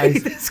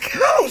apologize.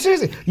 No,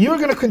 seriously. You're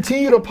going to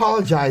continue to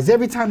apologize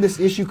every time this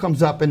issue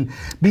comes up and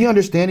be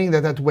understanding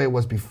that that's the way it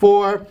was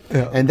before,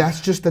 and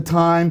that's just the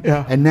time.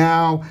 Yeah. And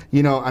now,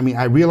 you know, I mean,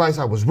 I realize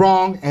I was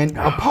wrong, and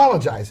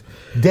apologize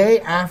day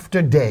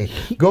after day.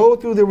 Go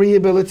through the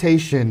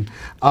rehabilitation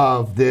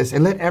of this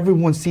and let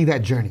everyone see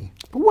that journey.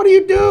 But what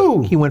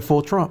do? He went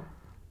full Trump.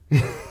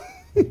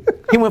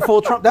 He went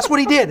full Trump. That's what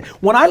he did.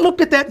 When I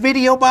looked at that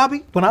video,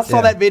 Bobby, when I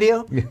saw that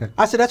video,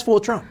 I said, that's full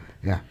Trump.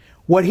 Yeah.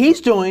 What he's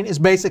doing is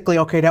basically,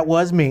 okay, that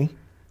was me.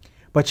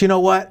 But you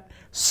know what?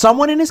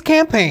 Someone in his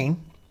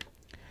campaign,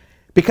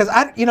 because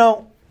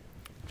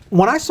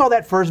when I saw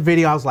that first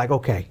video, I was like,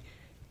 okay,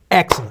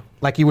 excellent.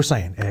 Like you were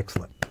saying,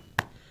 excellent.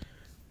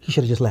 He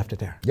should have just left it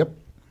there. Yep.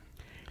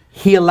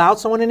 He allowed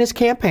someone in his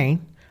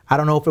campaign. I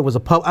don't know if it was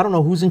I don't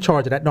know who's in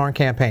charge of that darn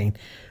campaign.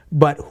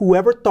 But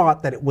whoever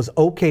thought that it was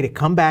okay to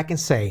come back and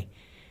say,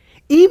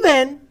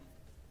 even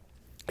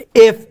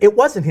if it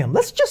wasn't him,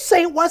 let's just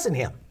say it wasn't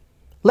him.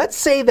 Let's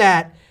say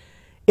that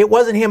it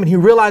wasn't him and he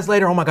realized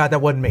later, oh my God,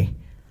 that wasn't me.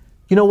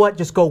 You know what?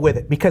 Just go with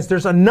it. Because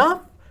there's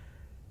enough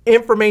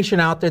information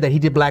out there that he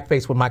did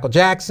blackface with Michael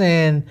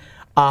Jackson.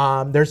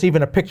 There's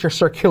even a picture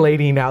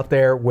circulating out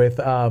there with...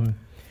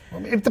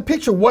 if the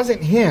picture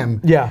wasn't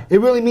him, it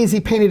really means he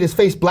painted his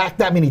face black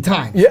that many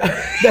times. Yeah.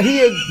 That he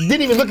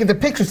didn't even look at the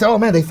picture and say, oh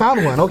man, they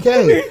found one.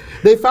 Okay.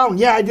 They found one.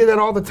 Yeah, I did that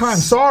all the time.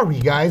 Sorry,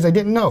 guys. I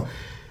didn't know.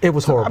 It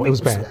was horrible. I mean, it was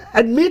bad.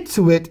 Admit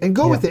to it and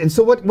go with it. And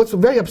so what's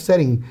very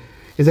upsetting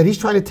is that he's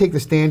trying to take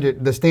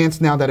the stance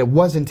now that it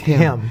wasn't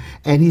him.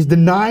 And he's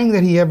denying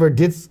that he ever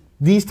did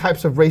these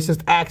types of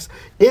racist acts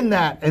in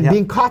that and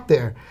being caught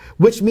there,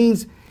 which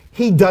means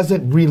he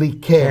doesn't really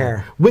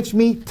care. Which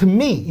means, to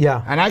me,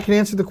 and I can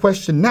answer the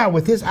question now,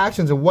 with his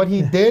actions and what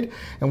he did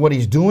and what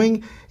he's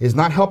doing is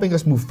not helping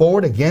us move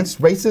forward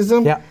against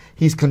racism.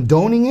 He's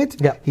condoning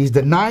it. He's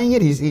denying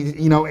it. He's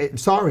you know,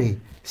 sorry.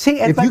 See,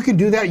 if you can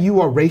do that,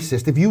 you are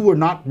racist. If you were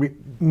not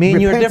me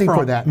and you are different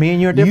for that, me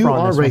and you are different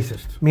on this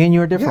racist. Me and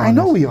you are different. Yeah, I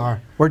know we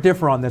are. We're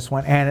different on this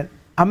one, and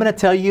I'm going to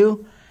tell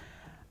you,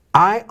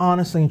 I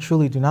honestly and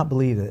truly do not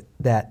believe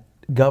that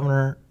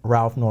Governor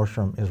Ralph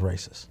Northam is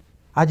racist.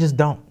 I just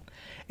don't.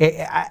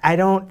 I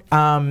don't.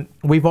 None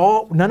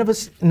of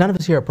us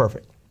here are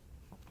perfect.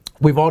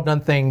 We've all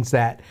done things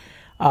that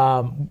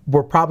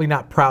we're probably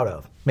not proud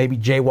of. Maybe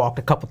jaywalked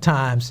a couple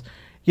times.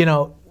 You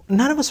know,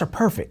 none of us are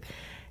perfect,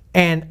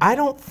 and I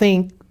don't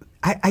think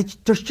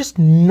there's just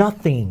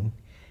nothing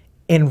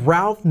in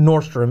Ralph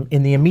Northam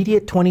in the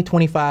immediate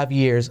 25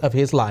 years of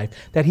his life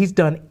that he's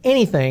done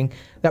anything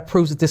that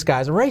proves that this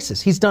guy's a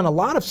racist. He's done a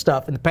lot of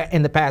stuff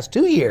in the past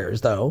 2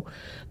 years, though,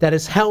 that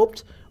has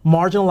helped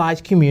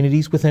marginalized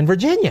communities within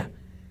Virginia.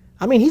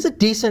 I mean, he's a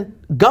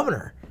decent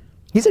governor.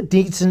 He's a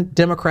decent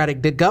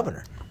Democratic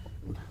governor.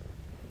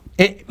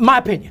 My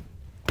opinion,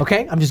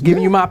 okay? I'm just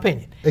giving you my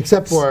opinion.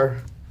 Except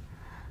for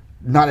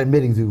not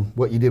admitting to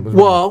what you did was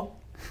wrong. Well,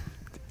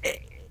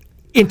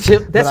 this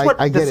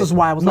is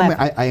why I was laughing.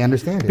 I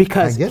understand it.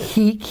 Because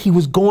he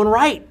was going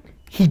right.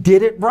 He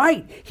did it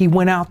right. He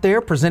went out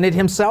there, presented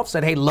himself,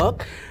 said, hey,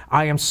 look,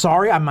 I am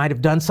sorry. I might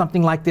have done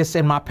something like this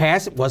in my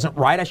past. It wasn't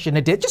right. I shouldn't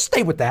have did. Just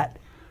stay with that.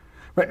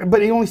 Right,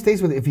 but he only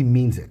stays with it if he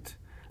means it.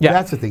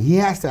 That's the thing. He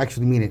has to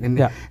actually mean it.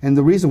 And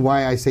the reason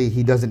why I say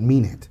he doesn't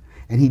mean it,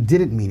 and he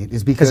didn't mean it,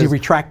 is because he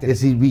retracted it.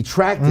 He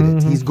retracted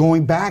it. He's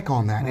going back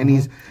on that. And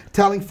he's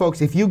telling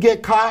folks, if you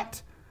get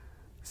caught,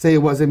 say it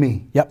wasn't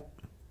me.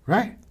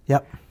 Right?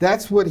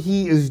 That's what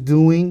he is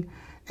doing,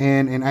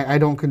 and I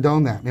don't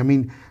condone that. I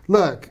mean,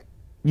 look,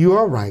 you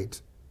are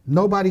right.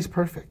 Nobody's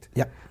perfect.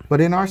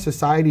 But in our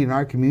society, in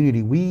our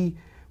community, we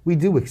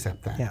do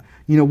accept that.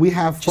 You know, we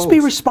have folks. Just be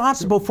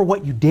responsible for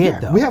what you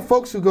did, though. We have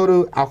folks who go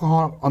to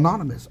Alcohol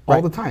Anonymous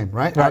all the time,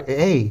 right?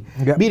 AA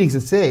meetings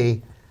and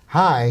say,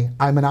 hi,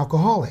 I'm an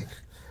alcoholic,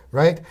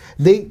 right?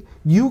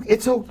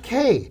 It's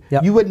okay.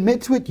 You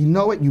admit to it, you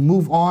know it, you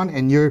move on,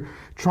 and you're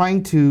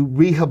trying to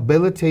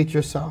rehabilitate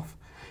yourself.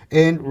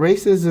 And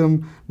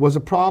racism was a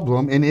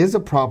problem and is a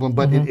problem,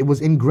 but it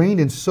was ingrained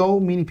in so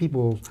many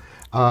people's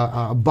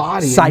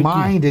body and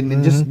mind,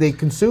 and just they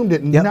consumed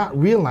it and not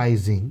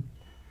realizing.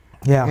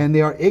 And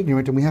they are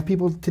ignorant, and we have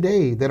people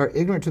today that are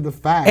ignorant to the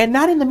fact. And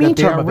not in the mean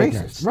term of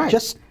ignorance.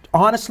 Just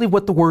honestly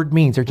what the word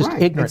means. They're just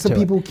ignorant and some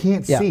people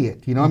can't see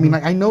it. You know, I mean,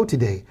 like I know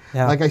today,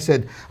 like I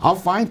said, I'll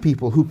find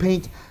people who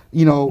paint,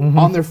 you know,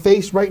 on their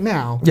face right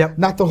now,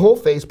 not the whole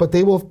face, but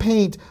they will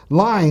paint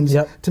lines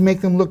to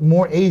make them look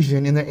more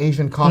Asian in their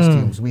Asian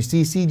costumes. We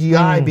see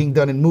CGI being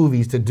done in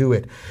movies to do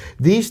it.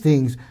 These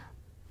things,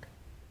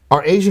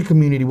 our Asian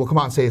community will come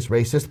out and say it's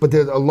racist, but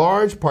there's a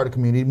large part of the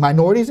community,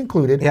 minorities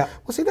included,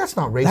 will say that's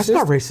not racist. That's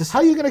not racist. How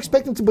are you going to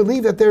expect them to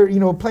believe that they're, you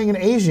know, playing an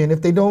Asian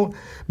if they don't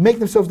make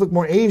themselves look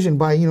more Asian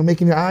by, you know,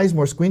 making their eyes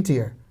more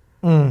squintier?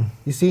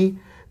 You see?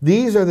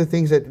 These are the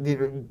things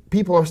that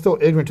people are still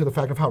ignorant to the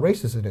fact of how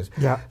racist it is.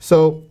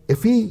 So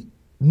if he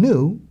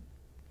knew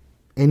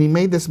and he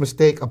made this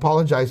mistake,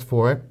 apologize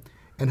for it,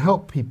 and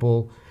help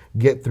people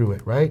get through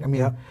it, right? I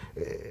mean,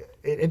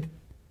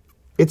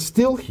 it's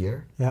still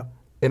here.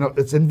 And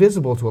it's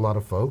invisible to a lot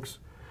of folks,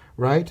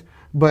 right?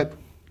 But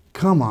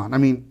come on, I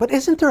mean. But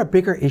isn't there a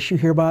bigger issue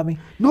here, Bobby?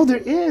 No, there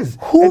is.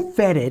 Who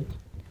vetted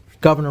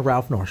Governor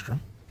Ralph Northam?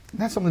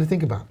 That's something to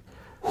think about.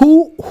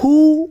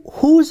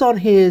 Who's on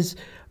his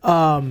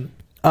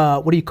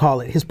what do you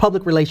call it? His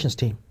public relations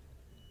team?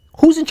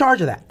 Who's in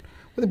charge of that?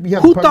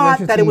 Who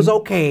thought that it was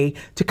okay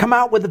to come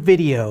out with a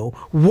video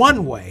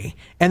one way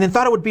and then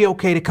thought it would be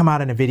okay to come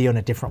out in a video in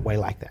a different way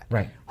like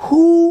that?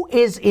 Who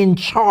is in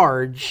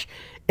charge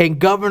in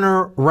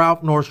Governor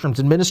Ralph Northam's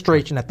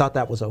administration that thought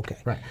that was okay?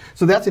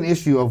 So that's an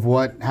issue of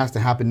what has to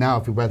happen now,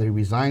 whether he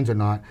resigns or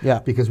not,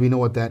 because we know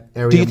what that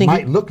area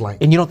might look like.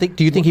 And you don't think?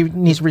 Do you think he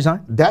needs to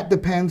resign? That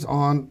depends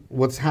on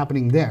what's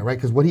happening there, right?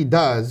 Because what he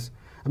does,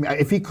 I mean,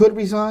 if he could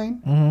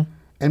resign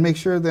and make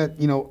sure that,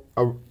 you know,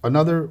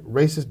 another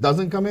racist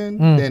doesn't come in,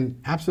 then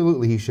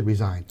absolutely he should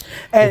resign.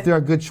 If there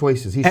are good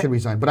choices, he should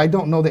resign. But I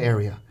don't know the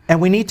area.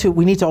 And we need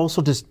to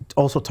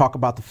also talk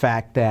about the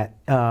fact that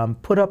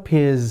put up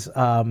his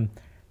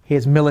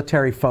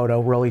military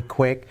photo really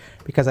quick,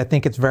 because I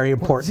think it's very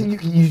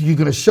important. Well, you're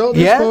going to show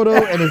this photo,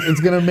 and it's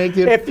going to make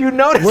it if you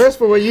notice, worse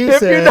for what you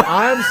said.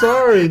 I'm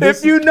sorry.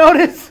 If you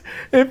notice,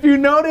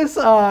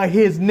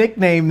 his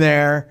nickname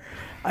there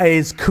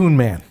is Coon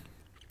Man.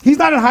 He's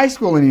not in high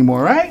school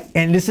anymore, right?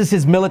 And this is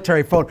his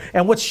military photo.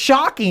 And what's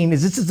shocking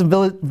is this is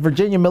the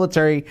Virginia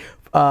Military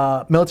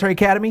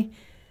Academy.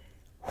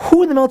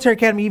 Who in the military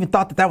academy even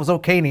thought that was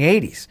okay in the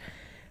 80s?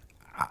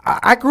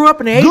 I grew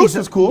up in the 80s. Goose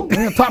is cool.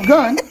 Top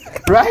Gun,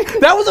 right?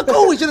 That was a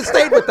cool. We should have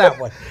stayed with that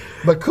one.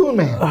 But Coon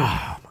Man.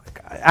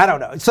 I don't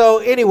know. So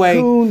anyway,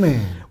 Coon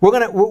Man. we're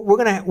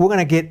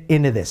gonna get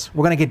into this.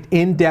 We're gonna get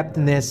in depth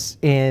in this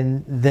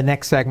in the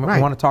next segment. Right.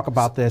 We want to talk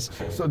about this.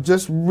 So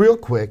just real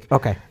quick.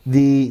 Okay.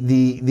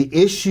 The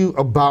issue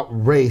about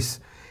race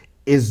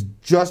is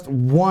just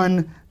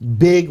one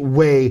big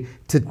way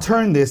to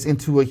turn this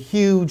into a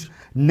huge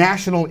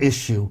national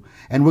issue,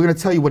 and we're going to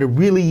tell you what it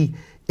really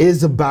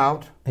is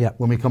about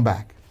when we come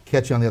back.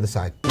 Catch you on the other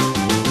side.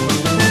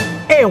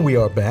 And we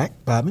are back,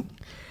 Bobby.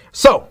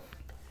 So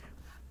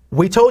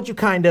we told you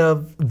kind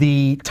of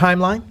the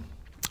timeline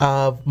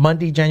of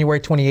Monday, January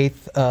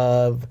 28th,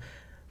 of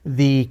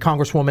the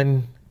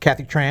Congresswoman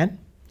Kathy Tran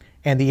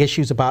and the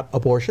issues about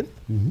abortion,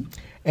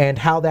 and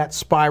how that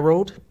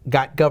spiraled,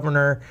 got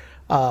Governor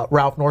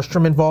Ralph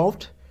Northam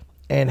involved,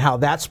 and how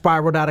that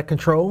spiraled out of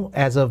control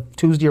as of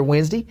Tuesday or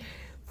Wednesday.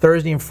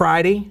 Thursday and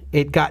Friday,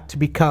 it got to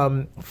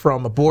become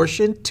from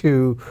abortion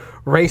to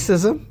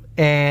racism.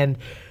 And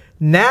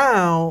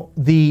now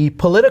the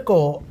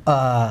political,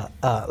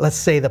 let's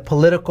say the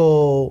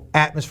political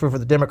atmosphere for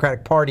the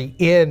Democratic Party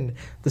in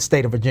the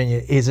state of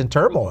Virginia is in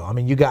turmoil. I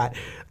mean, you got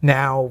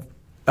now,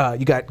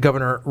 you got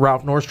Governor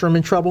Ralph Northam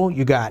in trouble.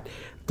 You got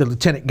the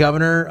Lieutenant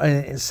Governor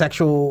and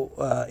sexual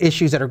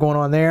issues that are going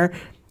on there.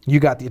 You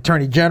got the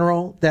Attorney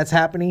General that's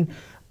happening.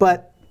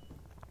 But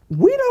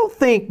we don't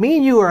think, me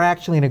and you are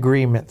actually in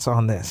agreements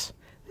on this.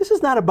 This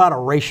is not about a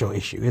racial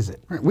issue, is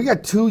it? Right. We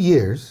got 2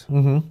 years.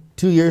 2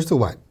 years to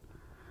what?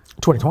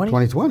 2020?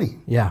 2020.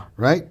 Yeah.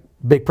 Right?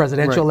 Big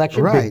presidential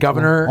election, big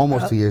governor.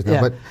 Almost 2 years now.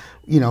 Yeah. But,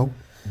 you know,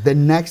 the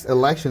next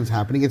election's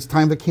happening. It's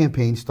time the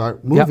campaigns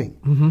start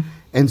moving.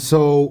 And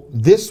so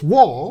this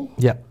wall,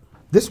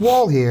 this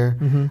wall here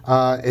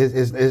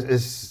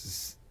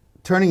is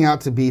turning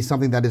out to be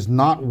something that is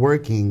not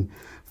working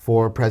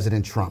for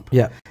President Trump.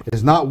 It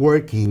is not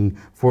working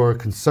for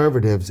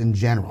conservatives in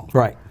general.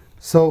 Right.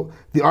 So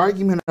the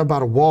argument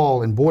about a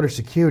wall and border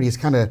security is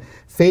kind of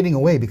fading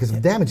away because of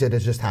the damage that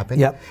has just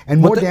happened.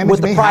 And more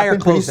damage may happen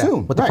pretty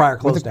soon. With the prior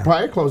close with down. the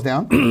prior close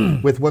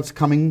down, with what's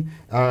coming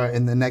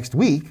in the next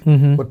week,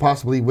 but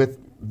possibly with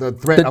the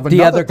threat of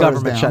another other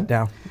government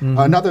shutdown.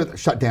 Another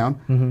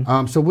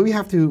shutdown. So we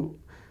have to,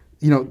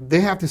 you know, they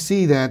have to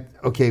see that,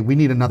 okay, we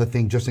need another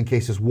thing just in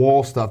case this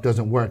wall stuff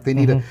doesn't work. They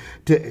need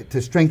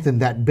to strengthen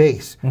that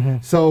base.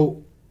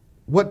 So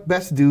what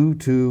best do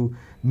to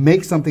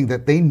make something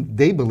that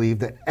they believe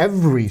that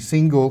every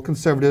single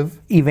conservative,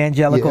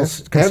 evangelical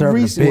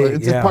conservative,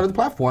 it's part of the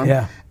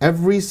platform,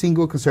 every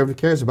single conservative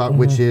cares about,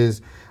 which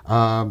is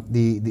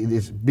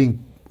this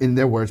being, in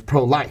their words,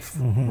 pro-life,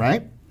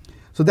 right?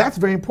 So that's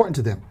very important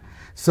to them.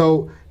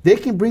 So they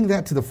can bring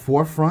that to the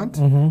forefront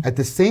at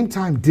the same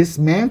time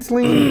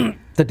dismantling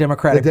the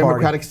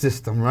Democratic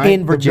system, right?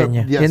 In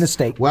Virginia, in the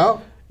state.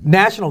 Well,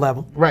 national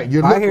level. Right.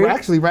 You're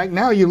actually right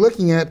now you're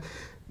looking at,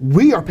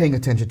 we are paying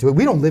attention to it.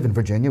 We don't live in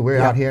Virginia. We're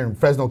out here in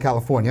Fresno,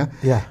 California.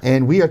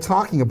 And we are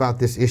talking about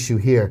this issue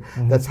here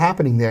that's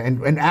happening there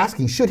and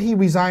asking, should he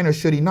resign or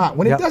should he not?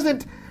 When it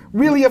doesn't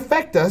really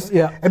affect us,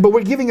 but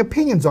we're giving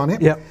opinions on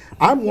it.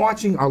 I'm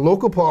watching our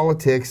local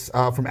politics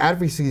from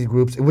advocacy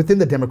groups within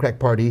the Democratic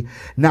Party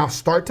now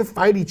start to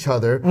fight each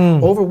other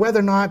over whether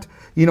or not,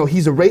 you know,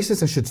 he's a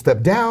racist and should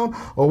step down,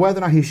 or whether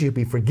or not he should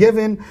be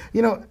forgiven,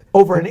 you know,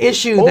 over an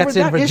issue that's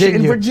in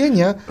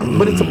Virginia.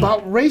 But it's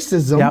about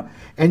racism,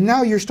 and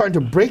now you're starting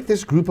to break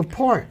this group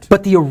apart.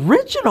 But the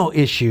original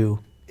issue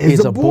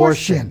is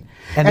abortion.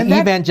 And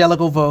the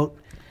evangelical vote.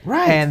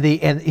 Right. And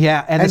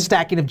the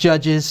stacking of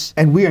judges.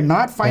 And we are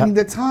not finding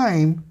the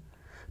time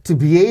to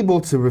be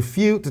able to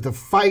refute, to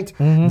fight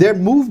their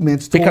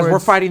movements towards, because we're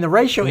fighting the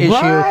racial issue,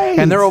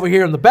 and they're over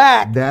here in the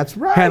back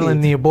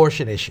handling the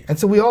abortion issue. And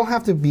so we all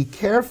have to be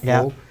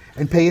careful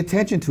and pay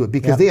attention to it,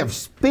 because they are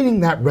spinning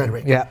that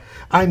rhetoric.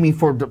 I mean,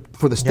 for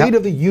the State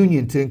of the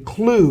Union to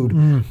include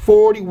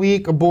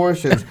 40-week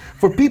abortions,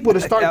 for people to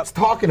start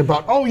talking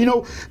about, oh, you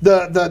know,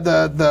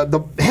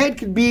 the head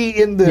could be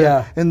in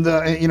the in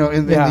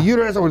the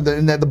uterus, or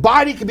the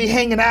body could be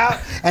hanging out,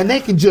 and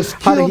they can just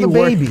kill the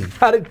baby.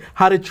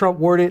 How did Trump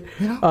word it?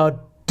 You know?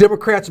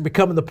 Democrats are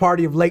becoming the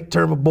party of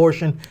late-term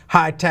abortion,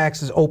 high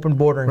taxes, open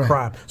border, and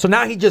crime. So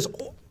now he just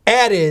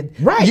added,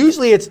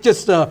 usually it's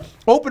just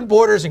open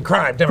borders and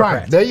crime,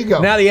 Democrats. There you go.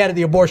 Now they added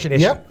the abortion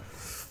issue.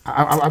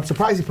 I'm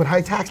surprised he put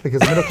high tax, because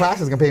the middle class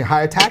is going to pay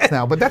higher tax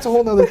now, but that's a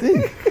whole other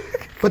thing.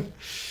 But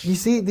you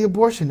see, the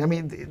abortion, I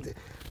mean,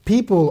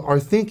 people are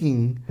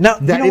thinking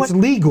that it's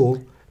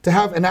legal to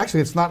have, and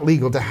actually it's not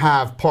legal to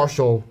have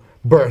partial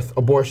birth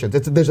abortions.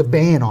 There's a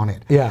ban on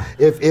it.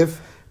 If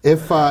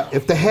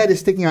the head is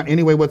sticking out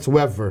any way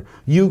whatsoever,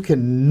 you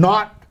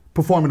cannot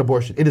perform an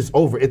abortion. It is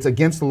over. It's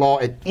against the law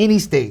at any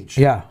stage.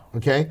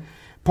 Okay?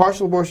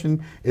 Partial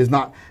abortion is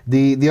not.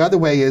 The other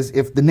way is,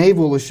 if the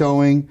navel is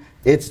showing,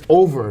 it's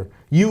over.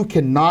 You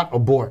cannot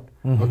abort.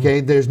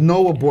 Okay? There's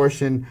no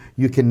abortion.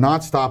 You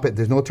cannot stop it.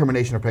 There's no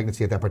termination of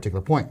pregnancy at that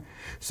particular point.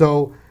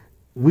 So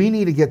we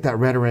need to get that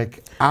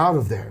rhetoric out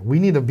of there. We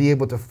need to be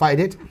able to fight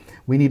it.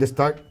 We need to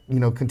start,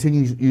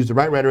 continue to use the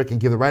right rhetoric and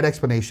give the right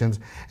explanations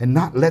and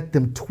not let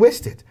them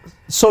twist it.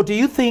 So do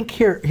you think,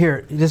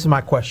 here, this is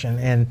my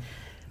question,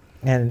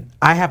 and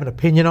I have an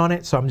opinion on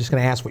it, so I'm just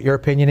going to ask what your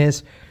opinion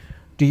is.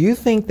 Do you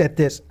think that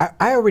this,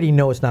 I already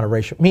know it's not a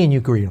racial, me and you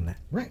agree on that.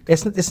 Right.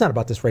 It's not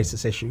about this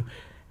racist issue.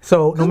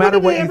 So no matter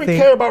what you think. They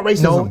care about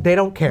racism. No, they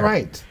don't care.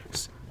 Right.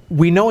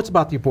 We know it's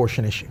about the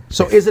abortion issue.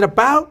 So is it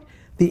about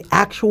the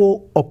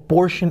actual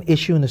abortion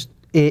issue in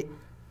the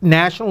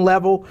national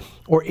level,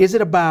 or is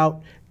it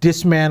about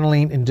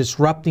dismantling and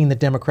disrupting the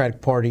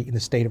Democratic Party in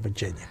the state of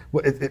Virginia?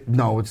 Well,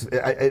 no,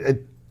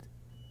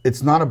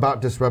 it's not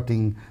about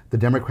disrupting the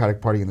Democratic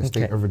Party in the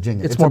state of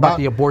Virginia. It's more about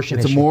the abortion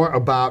issue. It's more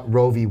about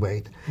Roe v.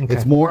 Wade. Okay.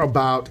 It's more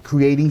about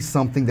creating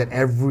something that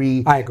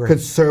every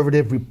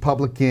conservative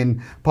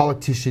Republican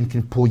politician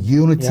can pull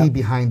unity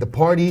behind the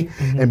party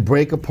and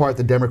break apart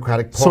the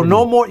Democratic Party. So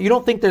no more, you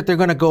don't think that they're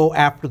going to go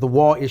after the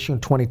wall issue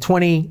in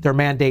 2020? Their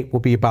mandate will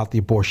be about the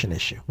abortion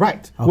issue.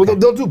 Right. Okay. Well,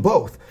 they'll do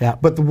both. Yeah.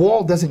 But the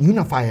wall doesn't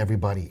unify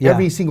everybody,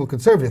 every single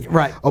conservative.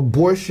 Right.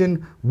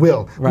 Abortion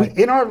will. Right.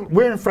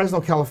 We're in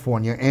Fresno,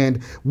 California,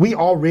 and we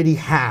already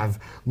have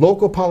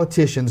local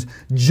politicians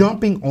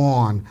jumping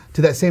on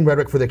to that same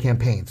rhetoric for their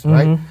campaigns,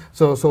 right?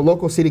 So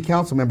local city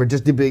council member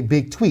just did a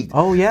big tweet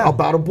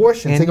about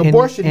abortion, saying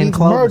abortion means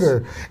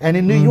murder. And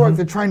in New York,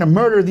 they're trying to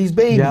murder these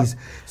babies.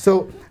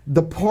 So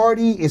the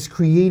party is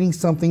creating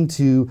something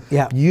to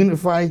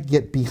unify,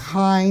 get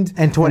behind.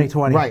 In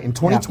 2020. Right, in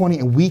 2020,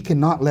 and we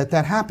cannot let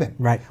that happen.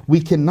 Right.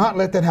 We cannot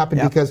let that happen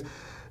because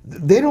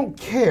they don't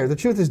care. The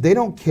truth is they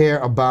don't care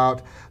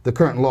about the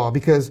current law,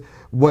 because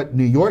what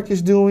New York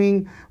is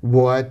doing,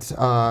 what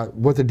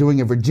they're doing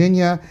in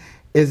Virginia,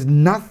 is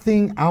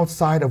nothing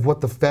outside of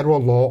what the federal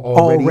law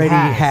already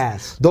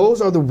has. Those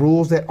are the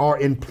rules that are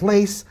in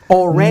place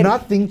already.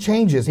 Nothing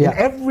changes in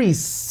every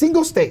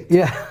single state.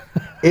 Yeah,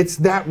 it's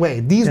that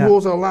way. These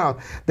rules are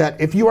allowed. That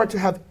if you are to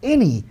have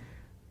any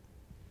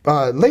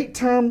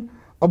late-term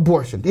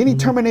abortion, any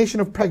termination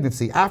of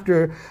pregnancy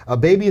after a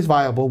baby is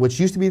viable, which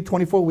used to be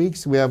 24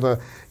 weeks, we have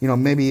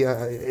maybe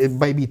it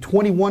might be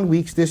 21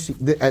 weeks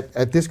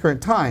at this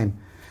current time,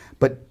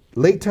 but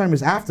late term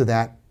is after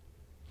that.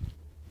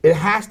 It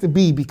has to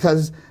be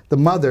because the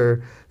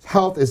mother's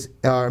health is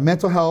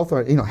mental health,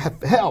 or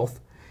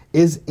health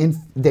is in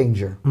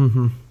danger,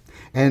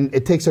 and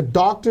it takes a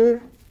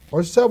doctor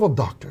or several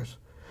doctors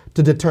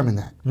to determine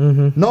that.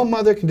 No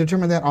mother can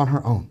determine that on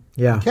her own.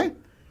 Okay.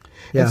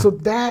 And so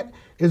that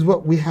is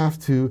what we have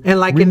to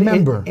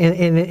remember.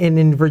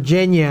 In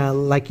Virginia,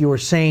 like you were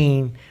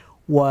saying,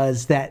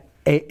 was that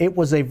it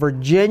was a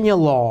Virginia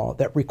law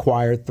that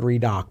required 3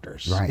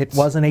 doctors. Right. It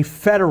wasn't a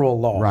federal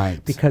law.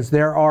 Right. Because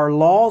there are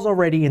laws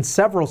already in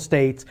several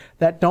states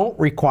that don't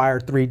require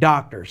 3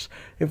 doctors.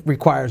 It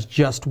requires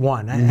just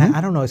 1.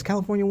 I don't know. Is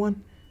California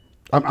 1?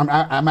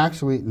 I'm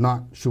actually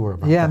not sure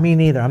about that. Yeah, me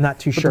neither. I'm not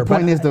too sure. The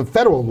point is the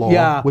federal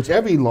law, which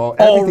every law,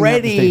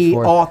 already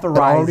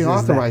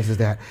authorizes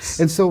that.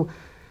 And so,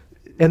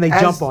 and they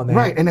jump on that.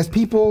 Right, and as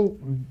people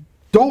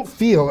don't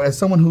feel, as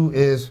someone who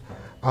is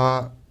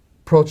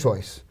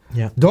pro-choice,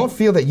 don't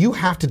feel that you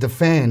have to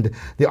defend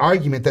the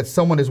argument that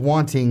someone is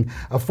wanting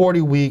a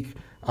 40-week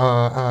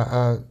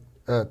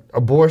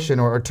abortion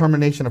or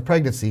termination of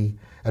pregnancy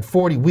at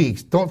 40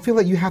 weeks. Don't feel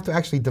that you have to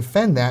actually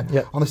defend that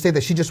on the state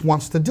that she just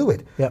wants to do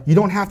it. You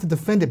don't have to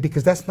defend it,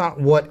 because that's not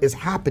what is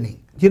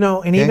happening.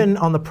 And even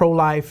on the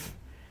pro-life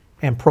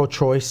and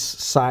pro-choice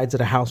sides of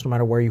the house, no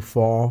matter where you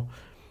fall,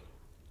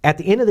 at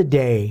the end of the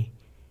day,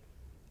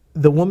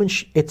 the woman,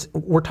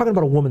 we're talking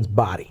about a woman's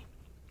body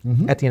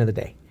at the end of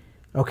the day,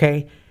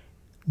 okay?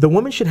 The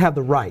woman should have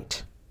the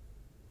right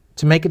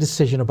to make a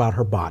decision about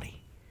her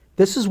body.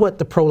 This is what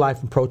the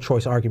pro-life and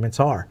pro-choice arguments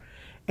are.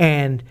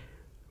 And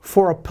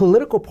for a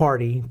political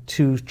party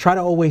to try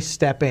to always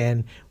step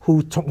in,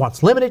 who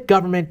wants limited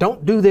government,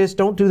 don't do this,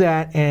 don't do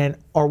that, and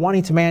are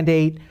wanting to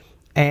mandate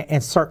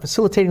and start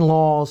facilitating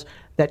laws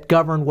that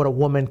govern what a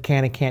woman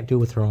can and can't do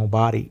with her own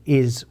body,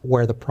 is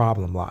where the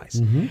problem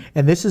lies.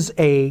 And this is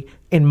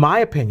in my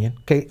opinion,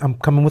 okay, I'm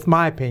coming with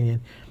my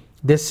opinion,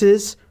 this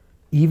is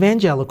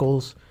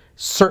evangelicals,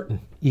 certain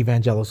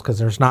evangelicals, because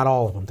there's not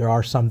all of them. There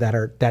are some that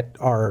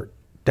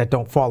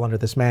don't fall under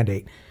this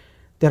mandate,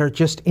 that are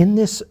just in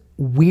this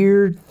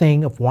weird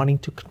thing of wanting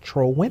to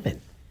control women.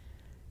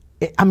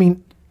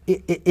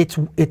 It's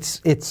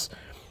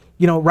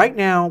right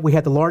now we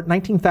had the large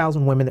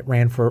 19,000 women that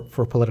ran for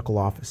political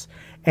office,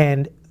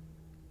 and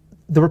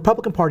the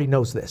Republican Party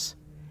knows this,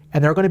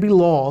 and there are going to be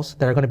laws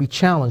that are going to be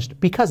challenged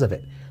because of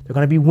it. There are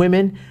going to be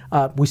women.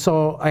 We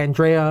saw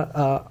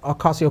Andrea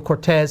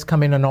Ocasio-Cortez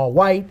come in all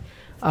white.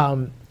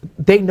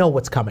 They know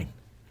what's coming,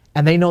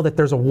 and they know that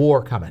there's a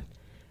war coming.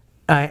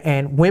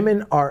 And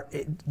women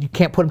you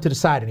can't put them to the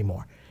side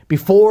anymore.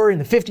 Before, in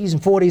the 50s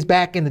and 40s,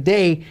 back in the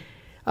day,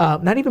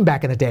 not even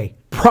back in the day,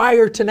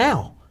 prior to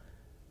now,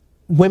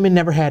 women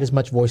never had as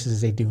much voices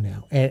as they do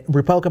now. And the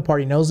Republican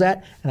Party knows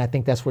that, and I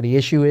think that's where the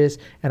issue is,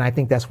 and I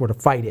think that's where the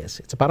fight is.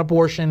 It's about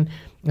abortion,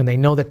 and they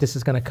know that this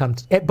is going to come.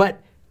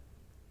 But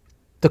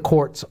the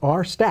courts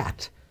are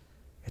stacked.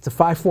 It's a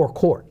 5-4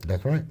 court.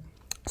 That's right.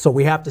 So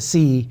we have to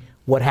see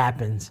what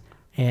happens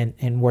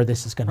and where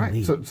this is going to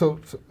lead.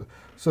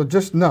 So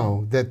just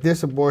know that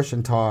this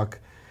abortion talk,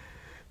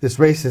 this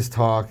racist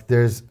talk,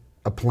 there's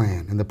a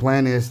plan. And the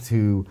plan is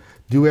to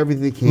do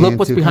everything they can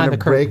to kind of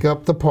break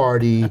up the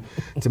party,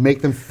 to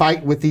make them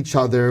fight with each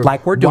other,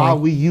 like we're doing, while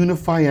we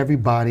unify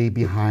everybody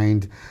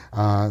behind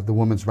the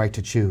woman's right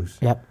to choose.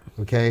 Yep.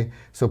 Okay?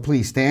 So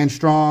please stand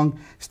strong,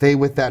 stay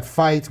with that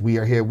fight. We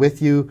are here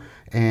with you.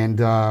 And,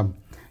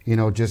 you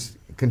know, just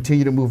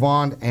continue to move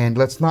on. And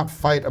let's not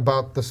fight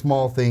about the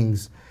small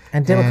things.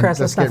 And Democrats,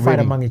 let's not fight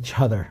among each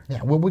other.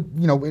 Yeah, well,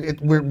 you know,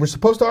 we're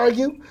supposed to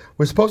argue,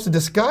 we're supposed to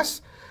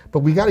discuss, but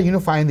we got to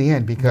unify in the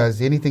end,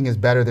 because anything is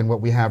better than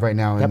what we have right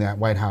now in that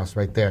White House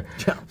right there.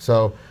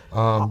 So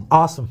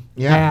awesome.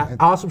 Yeah,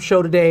 awesome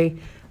show today.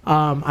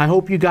 I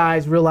hope you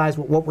guys realize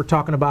what we're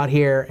talking about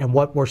here, and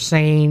what we're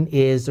saying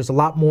is there's a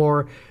lot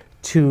more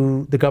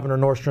to the Governor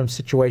Northam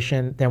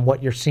situation than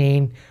what you're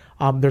seeing.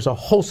 There's a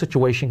whole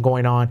situation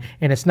going on,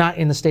 and it's not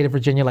in the state of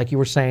Virginia like you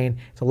were saying.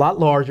 It's a lot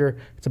larger.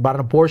 It's about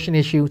an abortion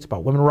issue. It's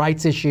about women's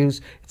rights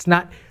issues. It's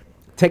not,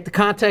 take the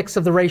context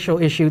of the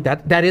racial issue.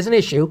 That is an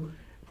issue,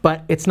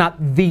 but it's not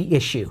the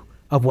issue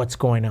of what's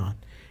going on.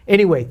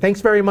 Anyway,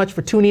 thanks very much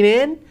for tuning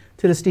in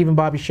to the Steve and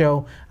Bobby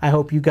Show. I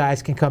hope you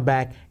guys can come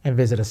back and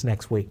visit us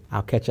next week.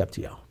 I'll catch up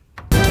to y'all.